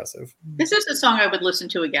really impressive. This is a song I would listen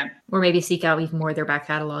to again. Or maybe seek out even more of their back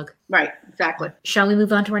catalog. Right, exactly. Shall we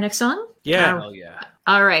move on to our next song? Yeah. Oh, yeah.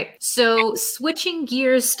 All right. So switching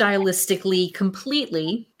gears stylistically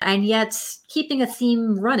completely, and yet keeping a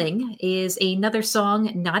theme running, is another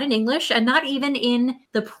song not in English and not even in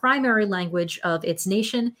the primary language of its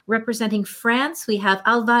nation. Representing France, we have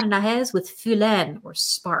Alvan Nahez with Fulen, or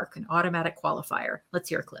Spark, an automatic qualifier. Let's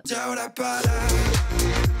hear a clip.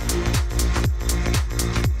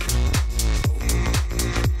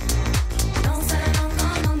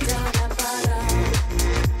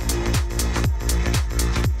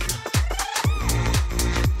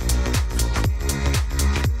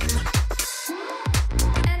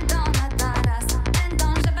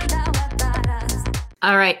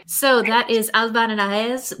 All right, so that is Alban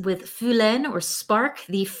Nahez with Fulen, or Spark,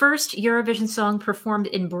 the first Eurovision song performed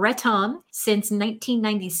in Breton since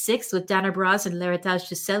 1996 with Dana Braz and L'Héritage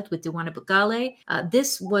du Celte with Douane Boukale.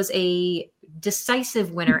 This was a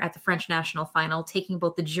decisive winner at the French national final, taking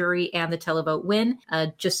both the jury and the televote win.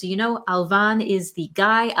 Just so you know, Alvan is the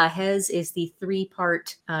guy, Ahez is the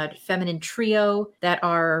three-part feminine trio that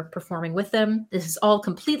are performing with them. This is all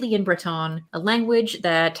completely in Breton, a language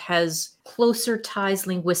that has closer ties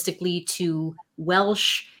linguistically to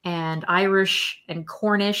Welsh and Irish and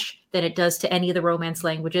Cornish than it does to any of the Romance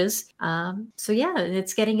languages. So yeah,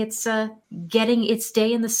 it's getting its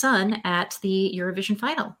day in the sun at the Eurovision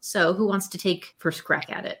final. So who wants to take first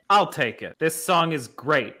crack at it? I'll take it. This song is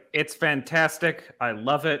great. It's fantastic. I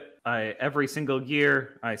love it. Every single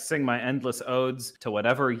year, I sing my endless odes to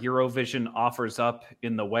whatever Eurovision offers up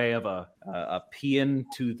in the way of a paean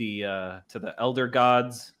to the elder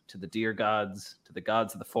gods, to the deer gods, to the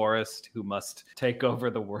gods of the forest who must take over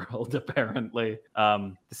the world, apparently.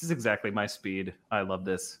 This is exactly my speed. I love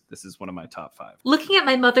this. This is one of my top 5. Looking at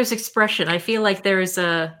my mother's expression, I feel like there's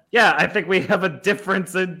a... Yeah, I think we have a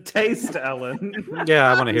difference in taste, Ellen.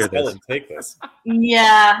 Yeah, I want to hear this. Ellen, take this.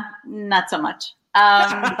 Yeah, not so much.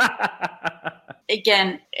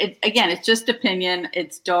 Again, it's just opinion.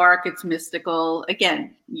 It's dark. It's mystical.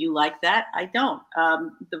 Again, you like that. I don't.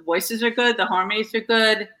 The voices are good. The harmonies are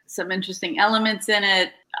good. Some interesting elements in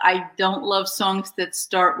it. I don't love songs that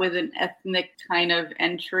start with an ethnic kind of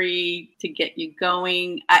entry to get you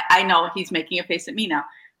going. I know he's making a face at me now,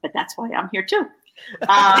 but that's why I'm here too.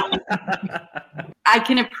 I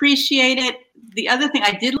can appreciate it. The other thing,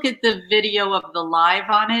 I did look at the video of the live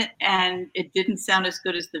on it, and it didn't sound as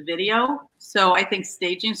good as the video. So I think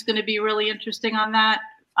staging is going to be really interesting on that.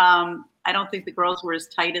 I don't think the girls were as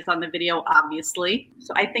tight as on the video, obviously.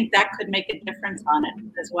 So I think that could make a difference on it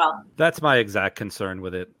as well. That's my exact concern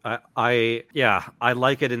with it. I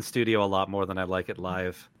like it in studio a lot more than I like it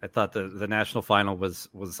live. I thought the national final was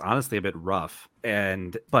honestly a bit rough.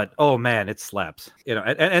 But oh man, it slaps.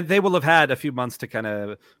 And they will have had a few months to kind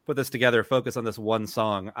of put this together, focus on this one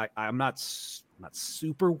song. I'm not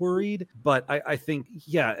super worried, but I think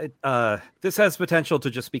this has potential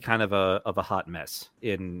to just be kind of a hot mess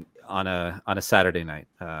on a Saturday night.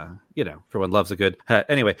 For when love's a good.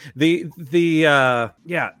 Anyway, it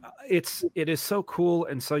is so cool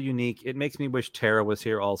and so unique. It makes me wish Tara was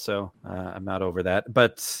here also. I'm not over that,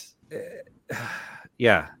 but.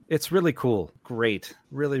 Yeah, it's really cool. Great.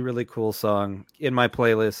 Really, really cool song in my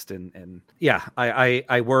playlist. And yeah,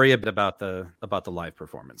 I worry a bit about the live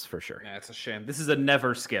performance for sure. Yeah, it's a shame. This is a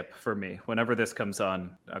never skip for me. Whenever this comes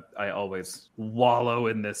on, I always wallow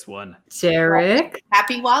in this one. Derek?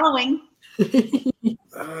 Happy wallowing.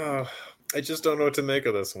 I just don't know what to make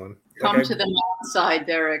of this one. Come to the mom side,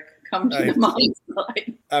 Derek. Come to the mom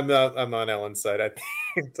side. I'm on Ellen's side. I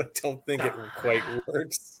don't think it quite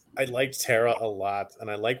works. I liked Tara a lot,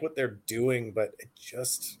 and I like what they're doing, but it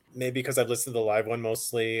just maybe because I've listened to the live one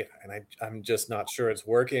mostly, and I'm just not sure it's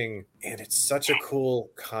working. And it's such a cool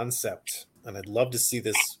concept, and I'd love to see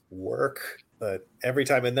this work. But every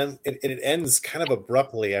time, and then it ends kind of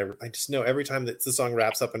abruptly. I just know every time that the song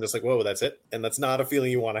wraps up, I'm just like, whoa, that's it. And that's not a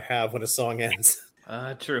feeling you want to have when a song ends.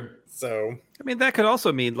 True. So, I mean, that could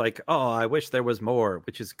also mean like, oh, I wish there was more,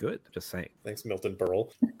 which is good. Just saying. Thanks, Milton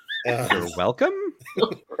Berle. You're welcome.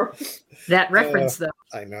 That reference, though.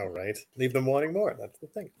 I know, right? Leave them wanting more. That's the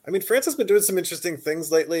thing. I mean, France has been doing some interesting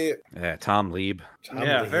things lately. Yeah, Tom Lieb.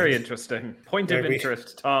 Yeah, very interesting. Point of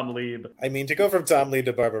interest, Tom Lieb. I mean, to go from Tom Lieb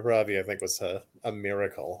to Barbara Pravi, I think was a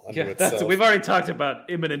miracle. Yeah, we've already talked about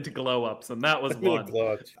imminent glow-ups, and that was one.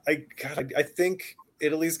 I think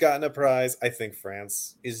Italy's gotten a prize. I think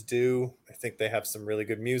France is due. I think they have some really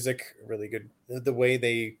good music, really good. The way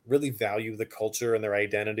they really value the culture and their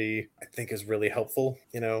identity, I think, is really helpful.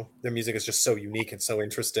 You know, their music is just so unique and so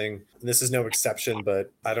interesting. And this is no exception,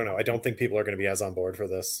 but I don't know. I don't think people are going to be as on board for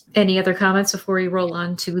this. Any other comments before we roll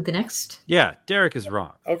on to the next? Yeah, Derek is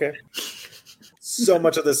wrong. Okay. So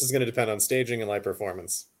much of this is going to depend on staging and live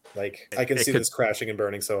performance. Like, I can see this crashing and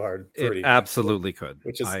burning so hard. It absolutely could,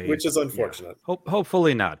 which is unfortunate. Yeah.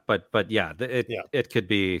 Hopefully not, but yeah, it could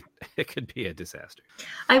be a disaster.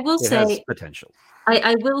 I will say has potential.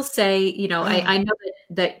 I will say, you know, I know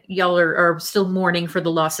that y'all are still mourning for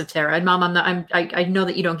the loss of Terra. And Mom, I know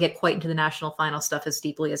that you don't get quite into the national final stuff as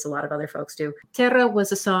deeply as a lot of other folks do. Terra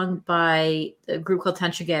was a song by a group called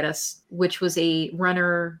Tanchugueras, which was a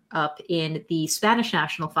runner-up in the Spanish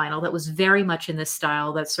national final that was very much in this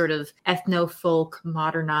style, that sort of ethno-folk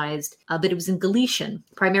modernized, but it was in Galician,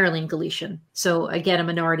 primarily in Galician. So again, a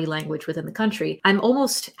minority language within the country. I'm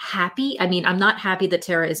almost happy. I mean, I'm not happy that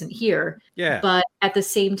Terra isn't here. Yeah. But at the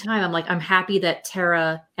same time, I'm happy that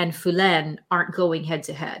Terra and Fulen aren't going head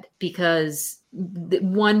to head, because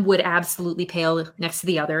one would absolutely pale next to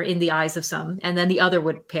the other in the eyes of some, and then the other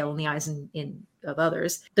would pale in the eyes of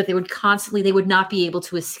others. But they would not be able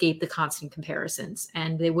to escape the constant comparisons,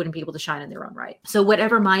 and they wouldn't be able to shine in their own right. So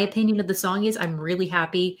whatever my opinion of the song is, I'm really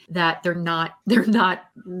happy that they're not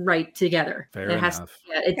right together. Fair enough.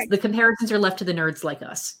 The comparisons are left to the nerds like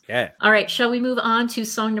us. Yeah. All right, shall we move on to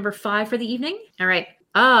song number 5 for the evening? All right.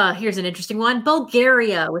 Here's an interesting one.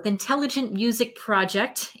 Bulgaria with Intelligent Music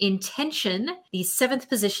Project, Intention, the 7th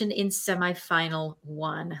position in semifinal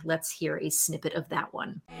 1. Let's hear a snippet of that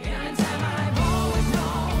one.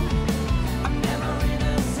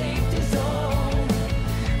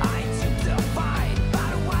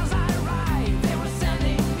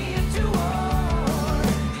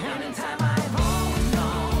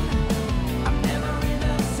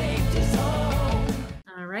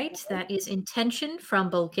 That is Intention from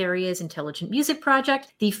Bulgaria's Intelligent Music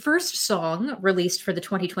Project, the first song released for the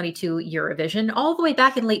 2022 Eurovision, all the way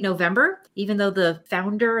back in late November, even though the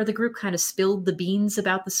founder of the group kind of spilled the beans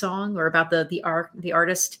about the song, or about the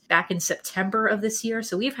artist, back in September of this year.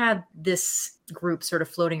 So we've had this group sort of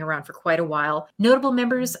floating around for quite a while. Notable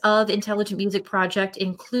members of Intelligent Music Project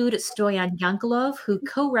include Stoyan Yankelov, who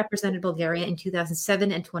co-represented Bulgaria in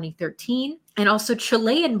 2007 and 2013, and also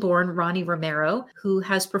Chilean-born Ronnie Romero, who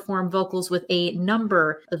has performed vocals with a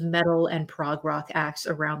number of metal and prog rock acts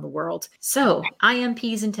around the world. So,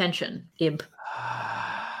 IMP's Intention, Imp.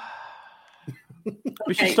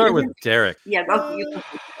 We should start with Derek. Yeah.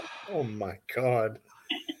 Oh my God.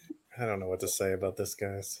 I don't know what to say about this,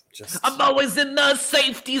 guys. I'm always in the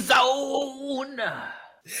safety zone.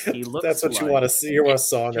 That's what you want to hear a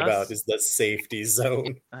song about, is the safety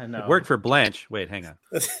zone. I know. It worked for Blanche. Wait, hang on.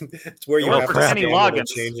 It's where you have to stand and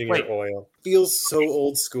changing your oil. Feels so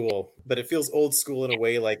old school, but it feels old school in a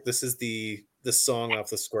way like this is the song off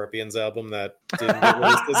the Scorpions album that didn't get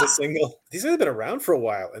released as a single. These have been around for a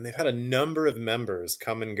while, and they've had a number of members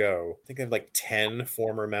come and go. I think they have like 10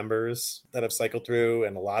 former members that have cycled through,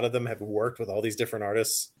 and a lot of them have worked with all these different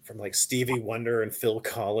artists, from like Stevie Wonder and Phil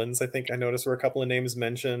Collins. I think I noticed were a couple of names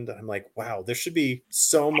mentioned. I'm like, wow, there should be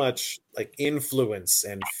so much like influence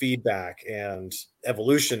and feedback and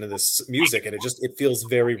evolution in this music, and it feels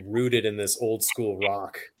very rooted in this old school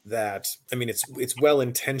rock that, I mean, it's well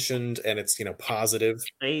intentioned, and it's, you know, positive.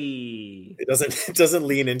 Hey, it doesn't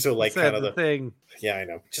lean into like kind of the thing. Yeah, I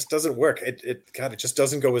know. It just doesn't work. It just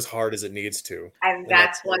doesn't go as hard as it needs to. And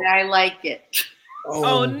that's why I like it.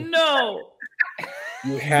 Oh no.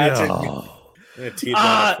 You had to. I teed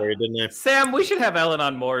that up for you, didn't I? Sam, we should have Ellen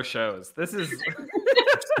on more shows. This is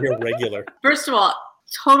you're regular. First of all,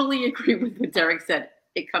 totally agree with what Derek said.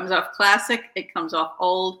 It comes off classic, it comes off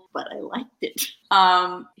old, but I liked it.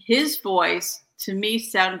 His voice to me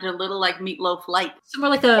sounded a little like Meatloaf Light. It's more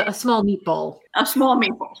like a small meatball. A small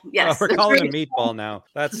meatball, yes. Oh, we're calling it a meatball now.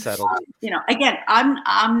 That's settled. Again,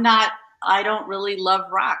 I don't really love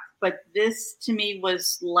rock, but this to me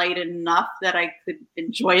was light enough that I could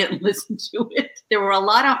enjoy it and listen to it. There were a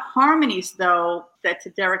lot of harmonies, though, that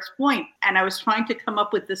to Derek's point, and I was trying to come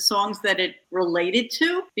up with the songs that it related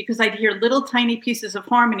to, because I'd hear little tiny pieces of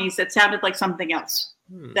harmonies that sounded like something else.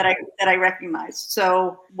 that I recognize.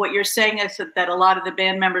 So what you're saying is that a lot of the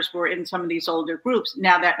band members were in some of these older groups.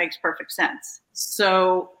 Now that makes perfect sense.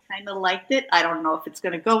 So kind of liked it. I don't know if it's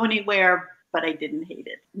going to go anywhere, but I didn't hate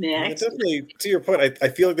it. Next. Definitely, to your point, I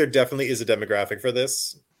feel like there definitely is a demographic for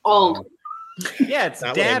this. Old. Yeah, it's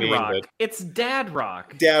Not what I dad mean, rock. but- It's dad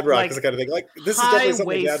rock. Dad rock Like, is the kind of thing. Like this is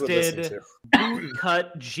definitely something Dad would listen high-waisted, to.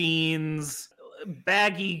 boot-cut jeans,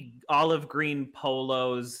 baggy olive green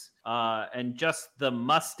polos, and just the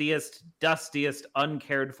mustiest, dustiest,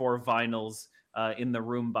 uncared for vinyls in the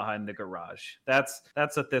room behind the garage. That's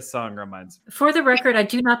what this song reminds me. For the record, I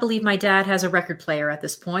do not believe my dad has a record player at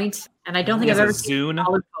this point, and I don't think He I've has ever a seen Zune. a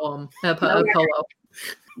colored polo.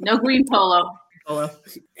 No green polo.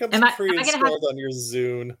 Comes Am I gonna pre-installed on your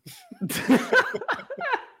Zune.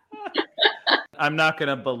 I'm not going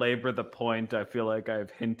to belabor the point. I feel like I've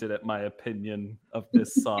hinted at my opinion of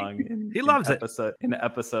this song He loves it. in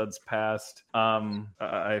episodes past.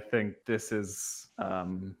 I think this is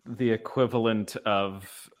the equivalent of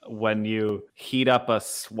when you heat up a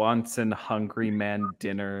Swanson Hungry Man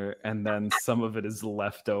dinner and then some of it is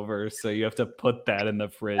left over, so you have to put that in the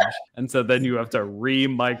fridge, and so then you have to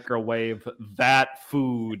re-microwave that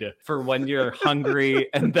food for when you're hungry,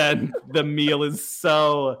 and then the meal is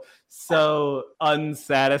so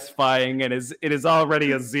unsatisfying, and it is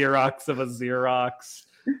already a Xerox of a Xerox.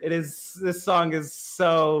 This song is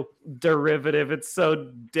so derivative. It's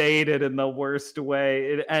so dated in the worst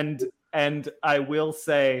way. And I will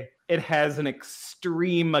say it has an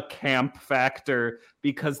extreme camp factor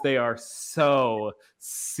because they are so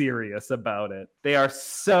serious about it. They are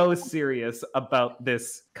so serious about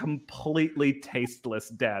this completely tasteless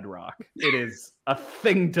dad rock. It is a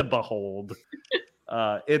thing to behold.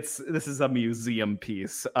 This is a museum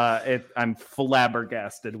piece. I'm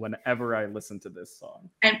flabbergasted whenever I listen to this song.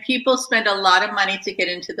 And people spend a lot of money to get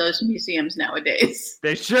into those museums nowadays.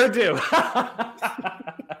 They sure do.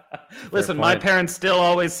 Listen, my point. parents still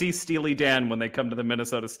always see Steely Dan when they come to the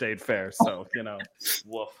Minnesota State Fair. So,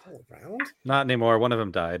 woof. Around? Not anymore. One of them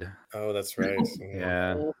died. Oh, that's right.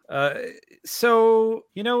 Yeah. So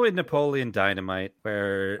in Napoleon Dynamite,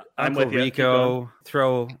 where I'm Uncle with you. Keep Rico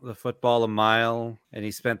throw the football a mile, and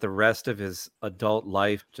he spent the rest of his adult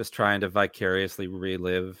life just trying to vicariously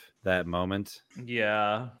relive that moment.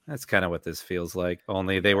 Yeah. That's kind of what this feels like.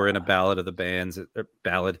 Only they were in a Battle of the Bands in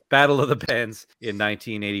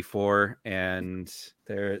 1984, and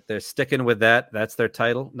they're sticking with that. That's their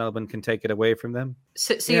title. No one can take it away from them.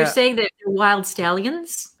 So Yeah. you're saying that they're Wild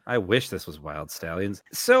Stallions? I wish this was Wild Stallions.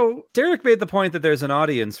 So Derek made the point that there's an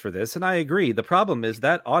audience for this, and I agree. The problem is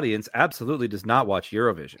that audience absolutely does not watch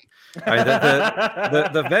Eurovision. I mean,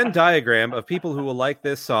 the Venn diagram of people who will like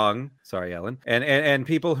this song, sorry, Ellen, and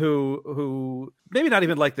people who maybe not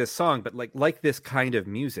even like this song, but like this kind of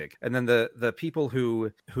music, and then the people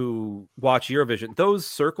who watch Eurovision, those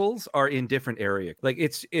circles are in different areas. Like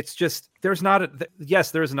it's just there's not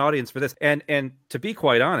yes, there's an audience for this, and to be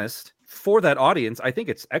quite honest, for that audience, I think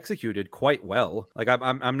it's executed quite well. Like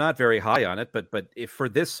I'm not very high on it, but if for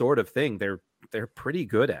this sort of thing, they're pretty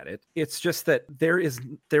good at it. It's just that there is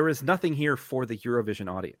nothing here for the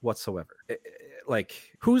Eurovision audience whatsoever. Like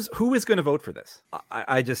who is going to vote for this?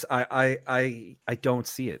 I don't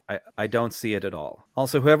see it. I don't see it at all.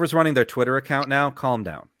 Also, whoever's running their Twitter account now, calm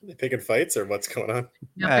down. Are they picking fights or what's going on?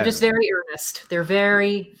 No, they're just very earnest. They're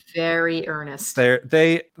very, very earnest.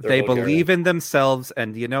 They Bulgarian. believe in themselves,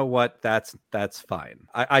 and you know what? That's fine.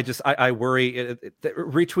 I worry.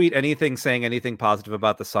 Retweet anything saying anything positive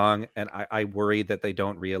about the song, and I worry that they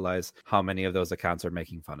don't realize how many of those accounts are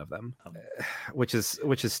making fun of them, which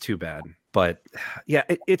is too bad. But yeah,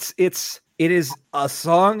 it is a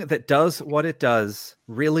song that does what it does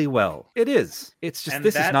really well. It is. It's just And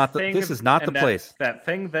this is that not thing- the place. That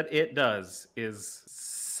thing that it does is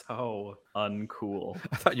so uncool.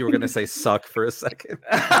 I thought you were going to say suck for a second.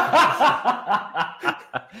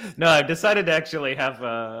 No, I've decided to actually have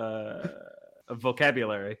a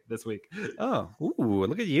vocabulary this week. Oh, ooh,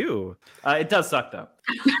 look at you. It does suck though.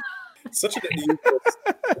 Such an unusual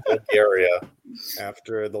Bulgaria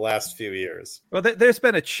after the last few years. Well, there's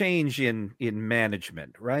been a change in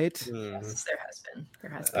management, right? Yes, there has been.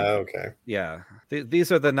 There has been. Okay. Yeah,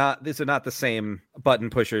 these are not the same button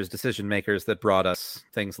pushers, decision makers that brought us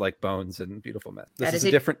things like Bones and Beautiful Men. This That is is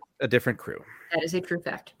a different crew. That is a true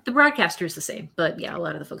fact. The broadcaster is the same, but yeah, a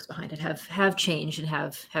lot of the folks behind it have changed and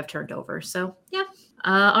have turned over. So yeah.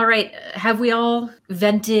 All right. Have we all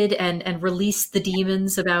vented and released the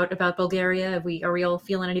demons about Bulgaria? Are we all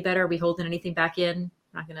feeling any better? Are we holding anything back in?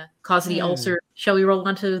 Not gonna cause any ulcer. Shall we roll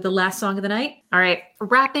on to the last song of the night? All right.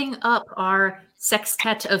 Wrapping up our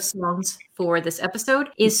sextet of songs for this episode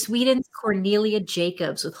is Sweden's Cornelia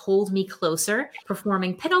Jacobs with Hold Me Closer,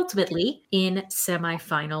 performing penultimately in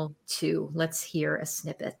semifinal 2. Let's hear a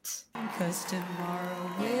snippet. Cause tomorrow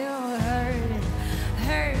will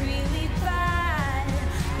hurt really bad.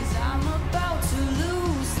 Cause I'm about to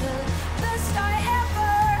lose the best I ever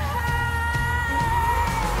had.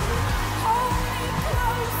 Hold me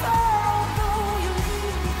closer, although you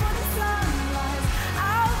leave me for the sunrise.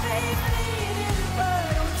 I'll be bleeding, but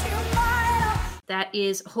don't you mind? That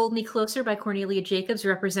is Hold Me Closer by Cornelia Jacobs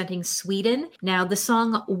representing Sweden. Now, the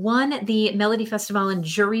song won the Melody Festival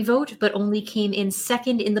jury vote, but only came in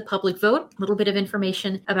second in the public vote. A little bit of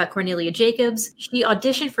information about Cornelia Jacobs. She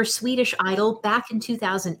auditioned for Swedish Idol back in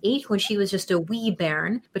 2008 when she was just a wee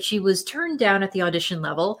bairn, but she was turned down at the audition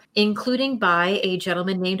level, including by a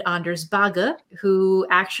gentleman named Anders Bagge, who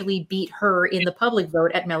actually beat her in the public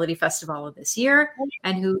vote at Melody Festival this year,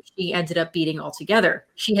 and who she ended up beating altogether.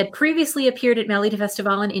 She had previously appeared at Melody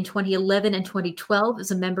Festival in 2011 and 2012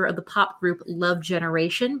 as a member of the pop group Love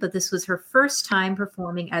Generation, but this was her first time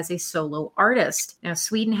performing as a solo artist. Now,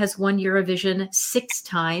 Sweden has won Eurovision 6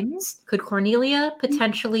 times. Could Cornelia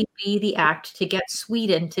potentially be the act to get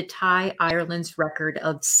Sweden to tie Ireland's record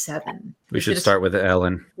of 7? We should start with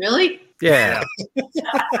Ellen. Really? Yeah.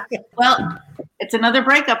 Well, it's another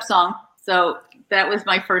breakup song. So that was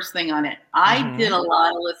my first thing on it. I did a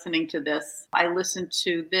lot of listening to this. I listened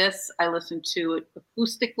to this. I listened to it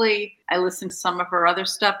acoustically. I listened to some of her other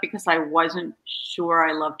stuff because I wasn't sure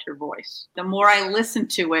I loved her voice. The more I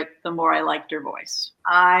listened to it, the more I liked her voice.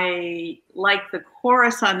 I like the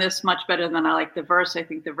chorus on this much better than I like the verse. I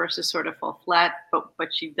think the verses sort of fall flat,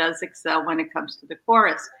 but she does excel when it comes to the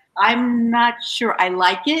chorus. I'm not sure I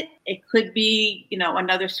like it. It could be,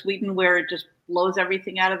 another Sweden where it just blows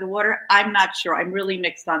everything out of the water. I'm not sure. I'm really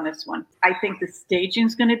mixed on this one. I think the staging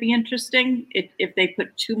is going to be interesting. If they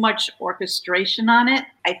put too much orchestration on it,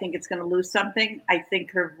 I think it's going to lose something. I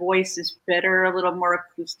think her voice is better, a little more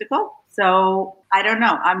acoustical. So I don't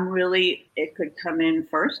know. It could come in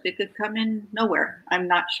first. It could come in nowhere. I'm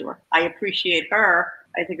not sure. I appreciate her.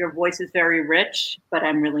 I think her voice is very rich, but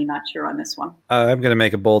I'm really not sure on this one. I'm going to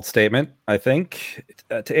make a bold statement. I think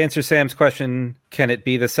to answer Sam's question, can it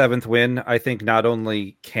be the 7th win? I think not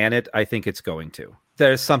only can it, I think it's going to.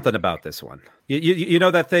 There's something about this one. You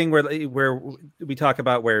know that thing where we talk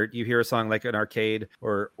about where you hear a song like an arcade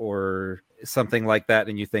or something like that,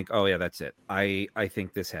 and you think, oh yeah, that's it. I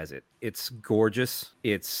think this has it. It's gorgeous.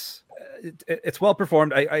 It's well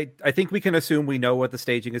performed. I think we can assume we know what the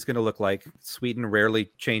staging is going to look like. Sweden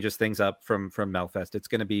rarely changes things up from Melfest. It's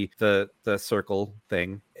going to be the circle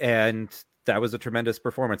thing, and that was a tremendous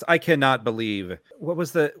performance. I cannot believe what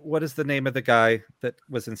is the name of the guy that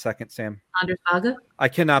was in second, Sam? Anders Bagge? I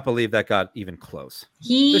cannot believe that got even close.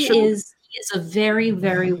 He is a very,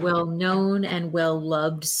 very well-known and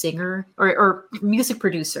well-loved singer or music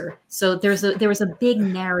producer. So there was a big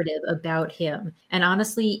narrative about him. And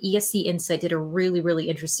honestly, ESC Insight did a really, really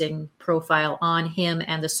interesting profile on him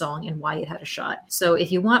and the song and why it had a shot. So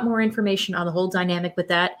if you want more information on the whole dynamic with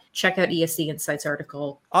that, check out ESC Insight's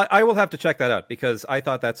article. I will have to check that out because I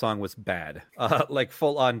thought that song was bad, like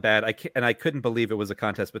full on bad. I couldn't believe it was a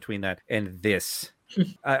contest between that and this.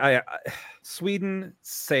 Sweden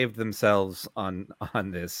saved themselves on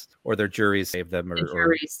this, or their juries saved them,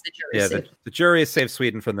 the juries saved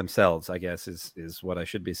Sweden from themselves, I guess is what I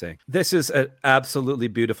should be saying. This is an absolutely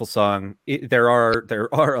beautiful song. There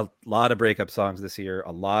are a lot of breakup songs this year,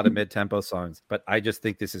 a lot of mid-tempo songs, but I just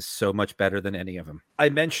think this is so much better than any of them. I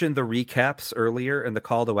mentioned the recaps earlier and the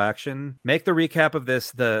call to action. Make the recap of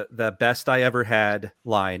this the best I ever had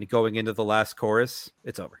line going into the last chorus.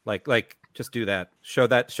 It's over. Like just do that. Show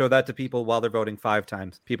that to people while they're voting 5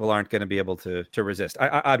 times. People aren't going to be able to resist.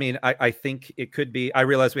 I mean, I think it could be. I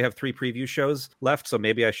realize we have 3 preview shows left, so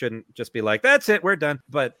maybe I shouldn't just be like, that's it, we're done.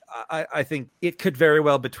 But I think it could very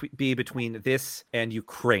well be between this and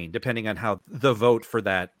Ukraine, depending on how the vote for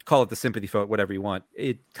that, call it the sympathy vote, whatever you want,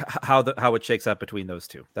 how it shakes up between those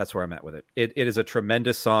two. That's where I'm at with it. It is a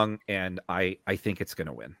tremendous song, and I think it's going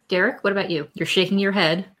to win. Derek, what about you? You're shaking your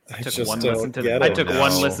head. I took one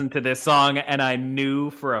listen to this song, and I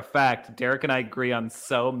knew for a fact Derek and I agree on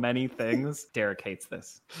so many things. Derek hates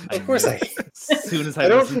this. Of course I hate. As soon as I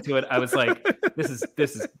listened to it, I was like, this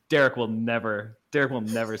is Derek will never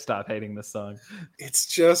stop hating this song. It's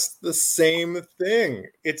just the same thing.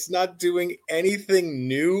 It's not doing anything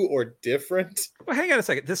new or different. Well, hang on a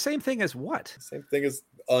second. The same thing as what? Same thing as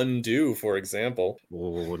Undo, for example.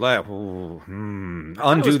 Undo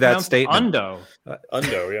It was that pronounced statement. Undo.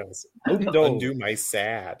 Undo, yes. Undo. Undo my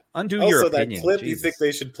sad. Undo your Also, opinion. that clip you Jesus. think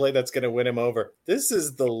they should play that's going to win him over. This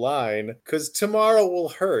is the line, because tomorrow will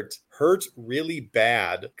hurt really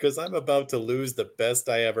bad, because I'm about to lose the best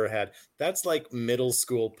I ever had. That's like middle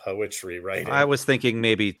school poetry writing. I was thinking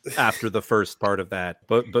maybe after the first part of that,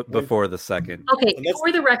 but before the second. Okay, And that's-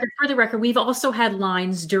 for the record, we've also had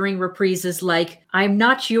lines during reprises like "I'm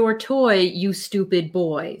not your toy, you stupid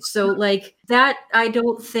boy." So like that, I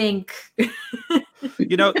don't think.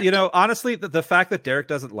 You know, honestly, the fact that Derek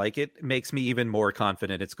doesn't like it makes me even more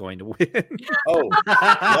confident it's going to win. Oh,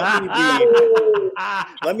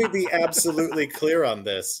 let me be absolutely clear on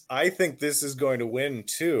this. I think this is going to win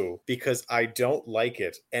too, because I don't like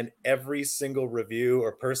it. And every single review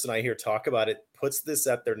or person I hear talk about it puts this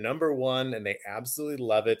at their number one, and they absolutely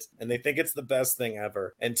love it, and they think it's the best thing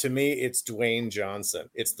ever. And to me, it's Dwayne Johnson.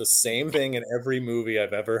 It's the same thing in every movie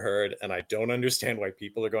I've ever heard, and I don't understand why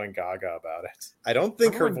people are going gaga about it. I don't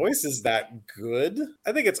think her voice is that good.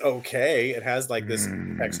 I think it's okay. It has like this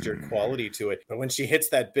textured quality to it. But when she hits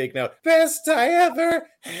that big note, best I ever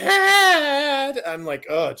had, I'm like,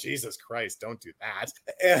 oh, Jesus Christ, don't do that.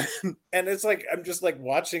 And it's like, I'm just like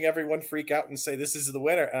watching everyone freak out and say, this is the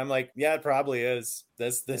winner. And I'm like, yeah, it probably is.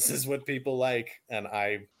 This is what people like. And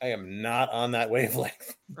I am not on that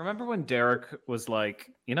wavelength. Remember when Derek was like,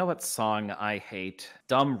 you know what song I hate?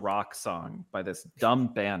 Dumb rock song by this dumb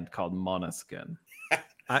band called Måneskin.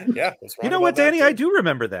 Yeah. what's wrong You know about what, that, Danny? too? I do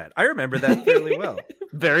remember that. I remember that fairly well.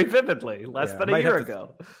 Very vividly, less Yeah, than I a might year have to-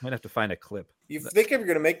 ago. Might have to find a clip. You think you're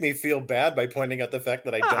going to make me feel bad by pointing out the fact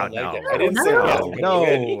that I don't like it? no. I didn't say No, yes, I'm gonna no.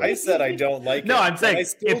 win. I said I don't like No, it. I'm saying and I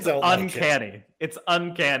still it's don't like it. uncanny. It's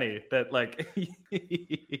uncanny that like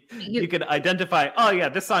you can identify, oh yeah,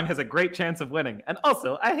 this song has a great chance of winning. And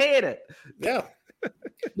also, I hate it. Yeah.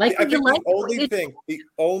 Like I what you think like. the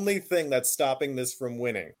only thing that's stopping this from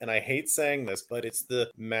winning, and I hate saying this, but it's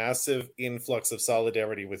the massive influx of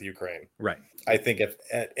solidarity with Ukraine. Right. I think if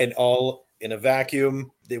in a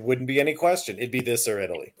vacuum, there wouldn't be any question. It'd be this or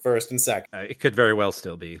Italy, first and second. It could very well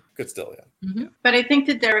still be. Could still, yeah. But I think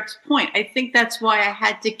to Derek's point, I think that's why I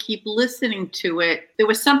had to keep listening to it. There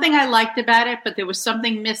was something I liked about it, but there was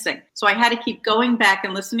something missing. So I had to keep going back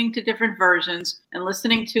and listening to different versions and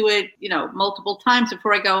listening to it, multiple times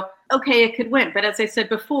before I go, okay, it could win. But as I said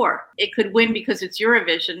before, it could win because it's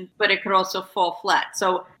Eurovision, but it could also fall flat.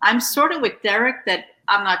 So I'm sort of with Derek that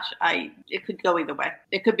I'm not. It could go either way.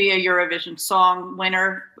 It could be a Eurovision song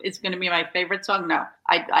winner. It's going to be my favorite song. No,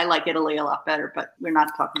 I like Italy a lot better, but we're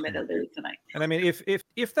not talking about Italy tonight. And I mean,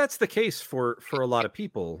 if that's the case for a lot of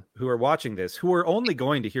people who are watching this, who are only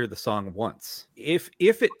going to hear the song once, if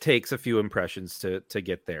it takes a few impressions to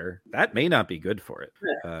get there, that may not be good for it.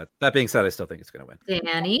 That being said, I still think it's going to win.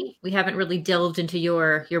 Danny, we haven't really delved into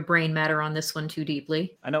your brain matter on this one too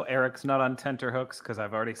deeply. I know Eric's not on tenterhooks because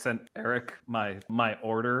I've already sent Eric my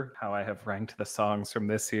order, how I have ranked the songs from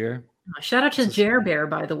this year. Shout out to Jer Bear,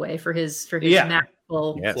 by the way, for his Yeah.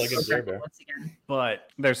 magical Yes. Like a Jer Bear. once again. But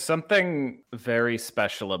there's something very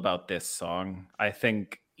special about this song. I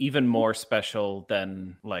think even more special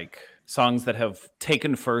than like songs that have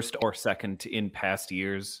taken first or second in past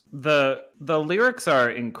years. The lyrics are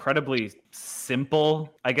incredibly simple.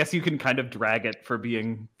 I guess you can kind of drag it for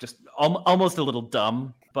being just almost a little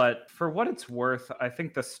dumb. But for what it's worth, I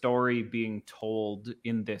think the story being told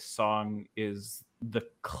in this song is the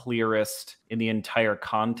clearest in the entire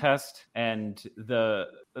contest, and the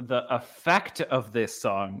effect of this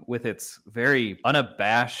song with its very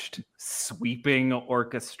unabashed sweeping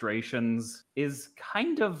orchestrations is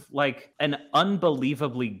kind of like an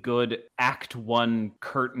unbelievably good act one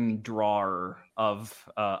curtain drawer of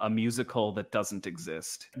a musical that doesn't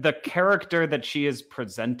exist. The character that she is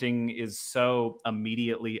presenting is so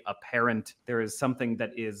immediately apparent. There is something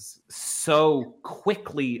that is so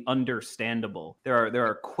quickly understandable. There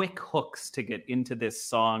are quick hooks to get into this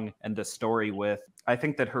song and the story with. I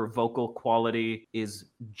think that her vocal quality is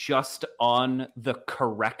just on the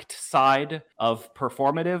correct side of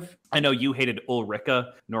performative. I know you hated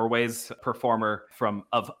Ulrika, Norway's performer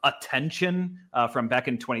of Attention from back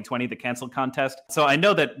in 2020, the canceled contest. So I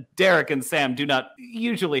know that Derek and Sam do not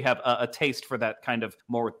usually have a taste for that kind of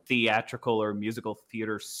more theatrical or musical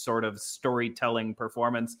theater sort of storytelling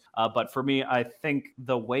performance. But for me, I think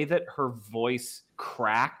the way that her voice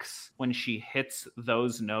cracks when she hits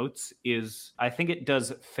those notes is, I think it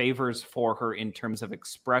does favors for her in terms of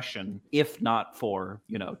expression, if not for,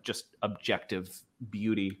 just objective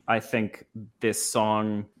beauty. I think this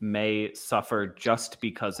song may suffer just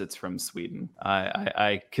because it's from Sweden.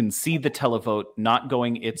 I can see the televote not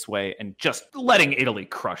going its way and just letting Italy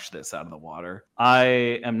crush this out of the water.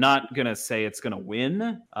 I am not going to say it's going to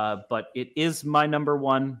win, but it is my number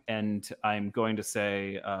one, and I'm going to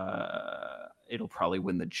say it'll probably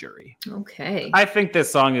win the jury. Okay. I think this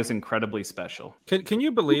song is incredibly special. Can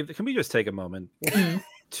you believe? Can we just take a moment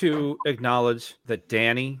to acknowledge that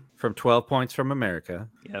Danny from 12 Points from America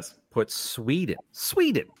Yes. put Sweden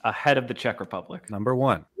Ahead of the Czech Republic. number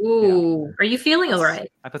one. Ooh. Are you feeling all right?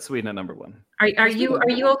 I put Sweden at number one. Are you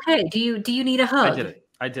okay? Do you need a hug?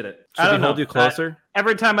 I did it. Should I we don't hold know. you closer?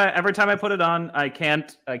 Every time I put it on, I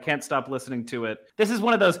can't stop listening to it. This is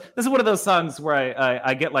one of those songs where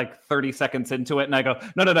I get like 30 seconds into it and I go,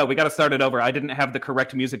 no, we got to start it over. I didn't have the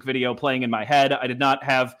correct music video playing in my head. I did not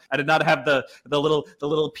have the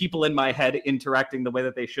little people in my head interacting the way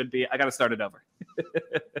that they should be. I got to start it over.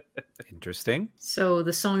 Interesting. So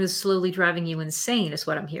the song is slowly driving you insane, is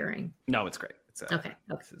what I'm hearing. No, it's great. It's, Okay.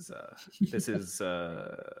 This is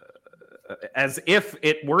as if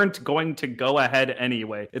it weren't going to go ahead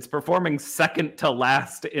anyway. It's performing second to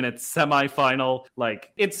last in its semifinal.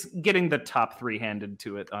 Like, it's getting the top three handed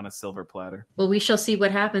to it on a silver platter. Well, we shall see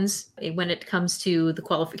what happens when it comes to the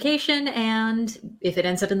qualification, and if it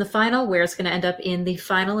ends up in the final, where it's going to end up in the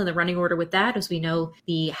final in the running order with that. As we know,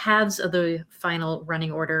 the halves of the final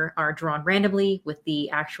running order are drawn randomly, with the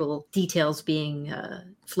actual details being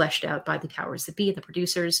fleshed out by the powers that be and the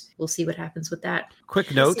producers. We'll see what happens with that.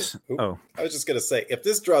 Quick note. Oh, I was just gonna say, if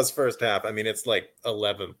this draws first half, I mean, it's like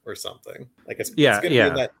 11 or something. Like it's Yeah, gonna be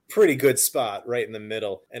in that pretty good spot right in the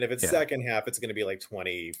middle. And if it's Yeah. second half, it's gonna be like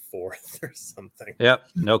 24th or something. Yep,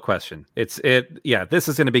 no question. This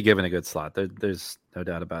is going to be given a good slot. There's no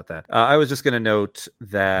doubt about that. I was just going to note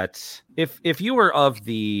that if you were of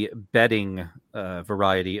the betting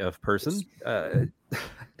variety of person, I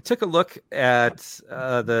took a look at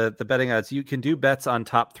the betting odds. You can do bets on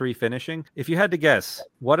top three finishing. If you had to guess,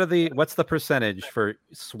 what's the percentage for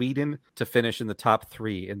Sweden to finish in the top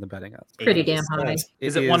three in the betting odds? Pretty damn high.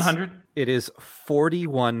 Is it 100? It is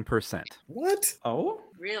 41%. What? Oh,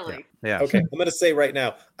 Really? Yeah. Okay, I'm going to say right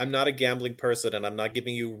now, I'm not a gambling person and I'm not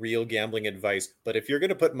giving you real gambling advice. But if you're going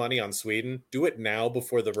to put money on Sweden, do it now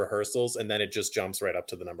before the rehearsals, and then it just jumps right up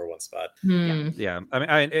to the number one spot. Yeah.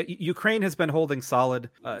 I mean, Ukraine has been holding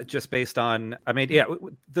solid, just based on. I mean, yeah.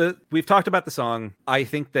 We've talked about the song. I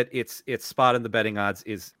think that its spot in the betting odds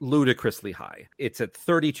is ludicrously high. It's at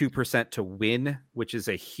 32% to win, which is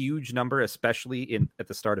a huge number, especially at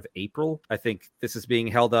the start of April. I think this is being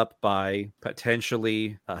held up by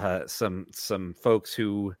potentially some folks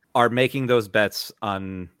who are making those bets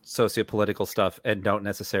on sociopolitical stuff and don't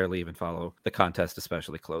necessarily even follow the contest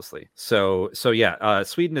especially closely. So yeah,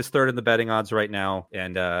 Sweden is third in the betting odds right now.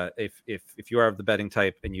 And if you are of the betting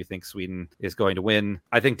type and you think Sweden is going to win,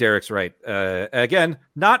 I think Derek's right. Again,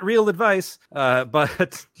 not real advice,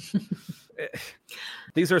 but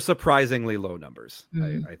these are surprisingly low numbers,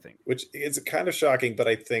 I think. Which is kind of shocking, but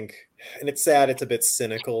I think, and it's sad, it's a bit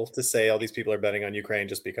cynical to say all these people are betting on Ukraine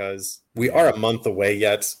just because we are a month away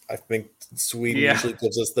yet. I think Sweden usually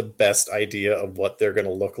gives us the best idea of what they're going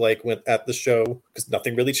to look like at the show, because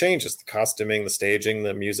nothing really changes. The costuming, the staging,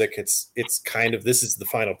 the music, it's kind of, this is the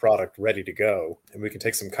final product ready to go, and we can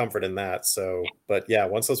take some comfort in that. So, but yeah,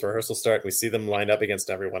 once those rehearsals start, we see them lined up against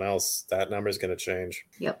everyone else, that number is going to change.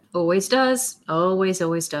 Yep. Always does. Always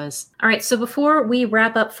does. All right. So before we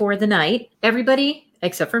wrap up for the night, everybody,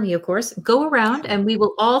 except for me, of course, go around and we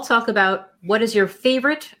will all talk about what is your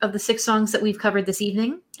favorite of the 6 songs that we've covered this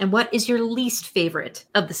evening, and what is your least favorite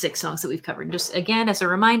of the 6 songs that we've covered. Just again, as a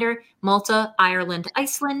reminder, Malta, Ireland,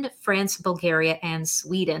 Iceland, France, Bulgaria, and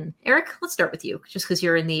Sweden. Eric, let's start with you, just because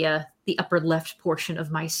you're in the upper left portion of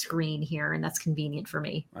my screen here, and that's convenient for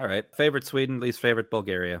me. All right. Favorite Sweden, least favorite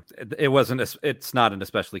Bulgaria. It's not an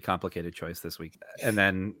especially complicated choice this week. And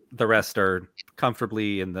then the rest are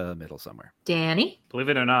comfortably in the middle somewhere. Danny? believe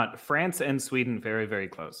it or not, France and Sweden very, very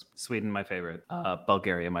close. Sweden my favorite.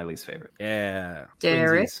 Bulgaria my least favorite. Yeah.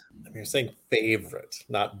 Derek? Twinsies. I mean, you're saying favorite,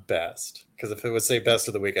 not best. Because if it would say best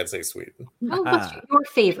of the week, I'd say Sweden. Oh, what's your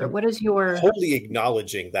favorite? What is your... Wholly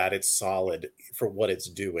acknowledging that it's solid for what it's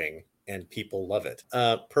doing and people love it.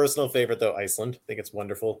 Personal favorite, though, Iceland. I think it's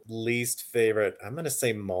wonderful. Least favorite, I'm going to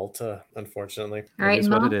say Malta, unfortunately. All right, It is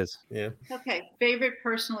what Mom? it is. Yeah. Okay, favorite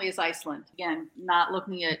personally is Iceland. Again, not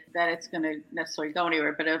looking at that it's going to necessarily go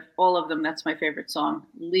anywhere, but of all of them, that's my favorite song.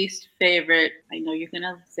 Least favorite, I know you're going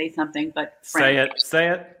to say something, but France. Say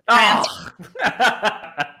it. France.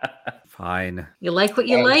 Oh. Fine. You like what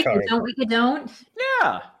you I'm like, you sorry. don't what you don't?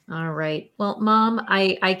 Yeah. All right. Well, Mom,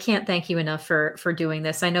 I can't thank you enough for doing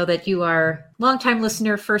this. I know that you are longtime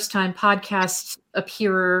listener, first time podcast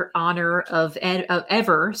appearer, honor of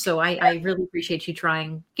ever. So I really appreciate you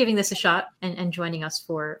giving this a shot and joining us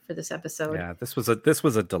for this episode. Yeah, this was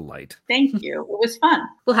a delight. Thank you. It was fun.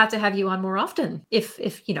 We'll have to have you on more often if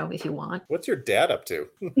you want. What's your dad up to?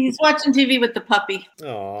 He's watching TV with the puppy.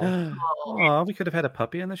 Oh, Oh, we could have had a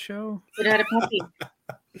puppy on the show. It had a puppy.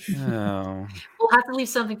 Oh, We'll have to leave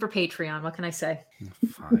something for Patreon. What can I say?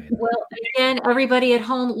 fine. Well, again, everybody at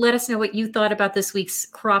home, let us know what you thought about this week's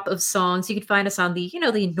crop of songs. You can find us on the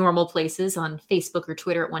normal places on Facebook or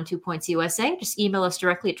Twitter at 12pointsusa. Just email us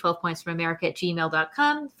directly at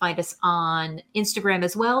 12pointsfromamerica@gmail.com. Find us on Instagram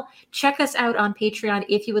as well. Check us out on Patreon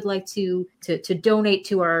if you would like to donate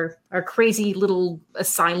to our crazy little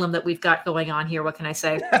asylum that we've got going on here. What can I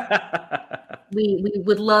say? We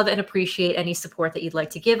would love and appreciate any support that you'd like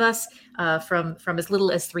to give us from as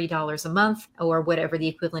little as $3 a month or whatever the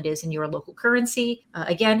equivalent is in your local currency.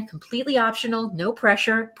 Again, completely optional, no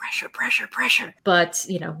pressure. But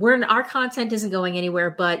our content isn't going anywhere.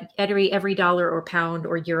 But every dollar or pound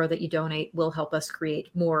or euro that you donate will help us create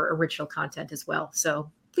more original content as well. So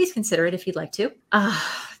please consider it if you'd like to.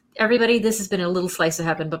 Everybody, this has been a little slice of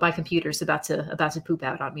heaven, but my computer's about to poop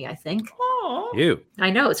out on me, I think. You.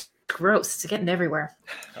 I know, it's gross. It's getting everywhere.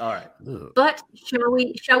 All right. Ugh. But shall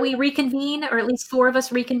we reconvene, or at least 4 of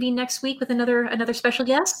us reconvene next week with another special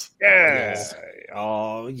guest? Yes.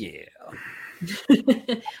 Oh yeah.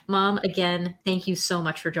 Mom, again, thank you so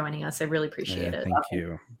much for joining us. I really appreciate it. Thank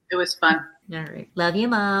you. It was fun. All right. Love you,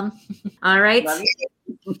 Mom. All right. Love you.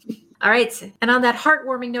 All right. And on that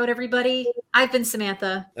heartwarming note, everybody, I've been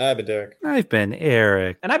Samantha. I've been Derek. I've been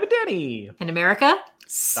Eric. And I've been Danny. In America,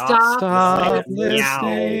 stop Stop listening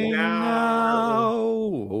listening now.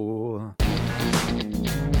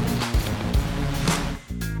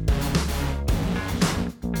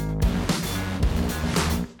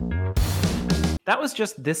 That was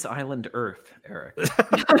just This Island Earth, Eric. You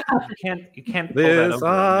can't pull that This over.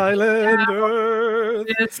 island earth.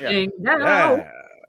 listening now. Yeah.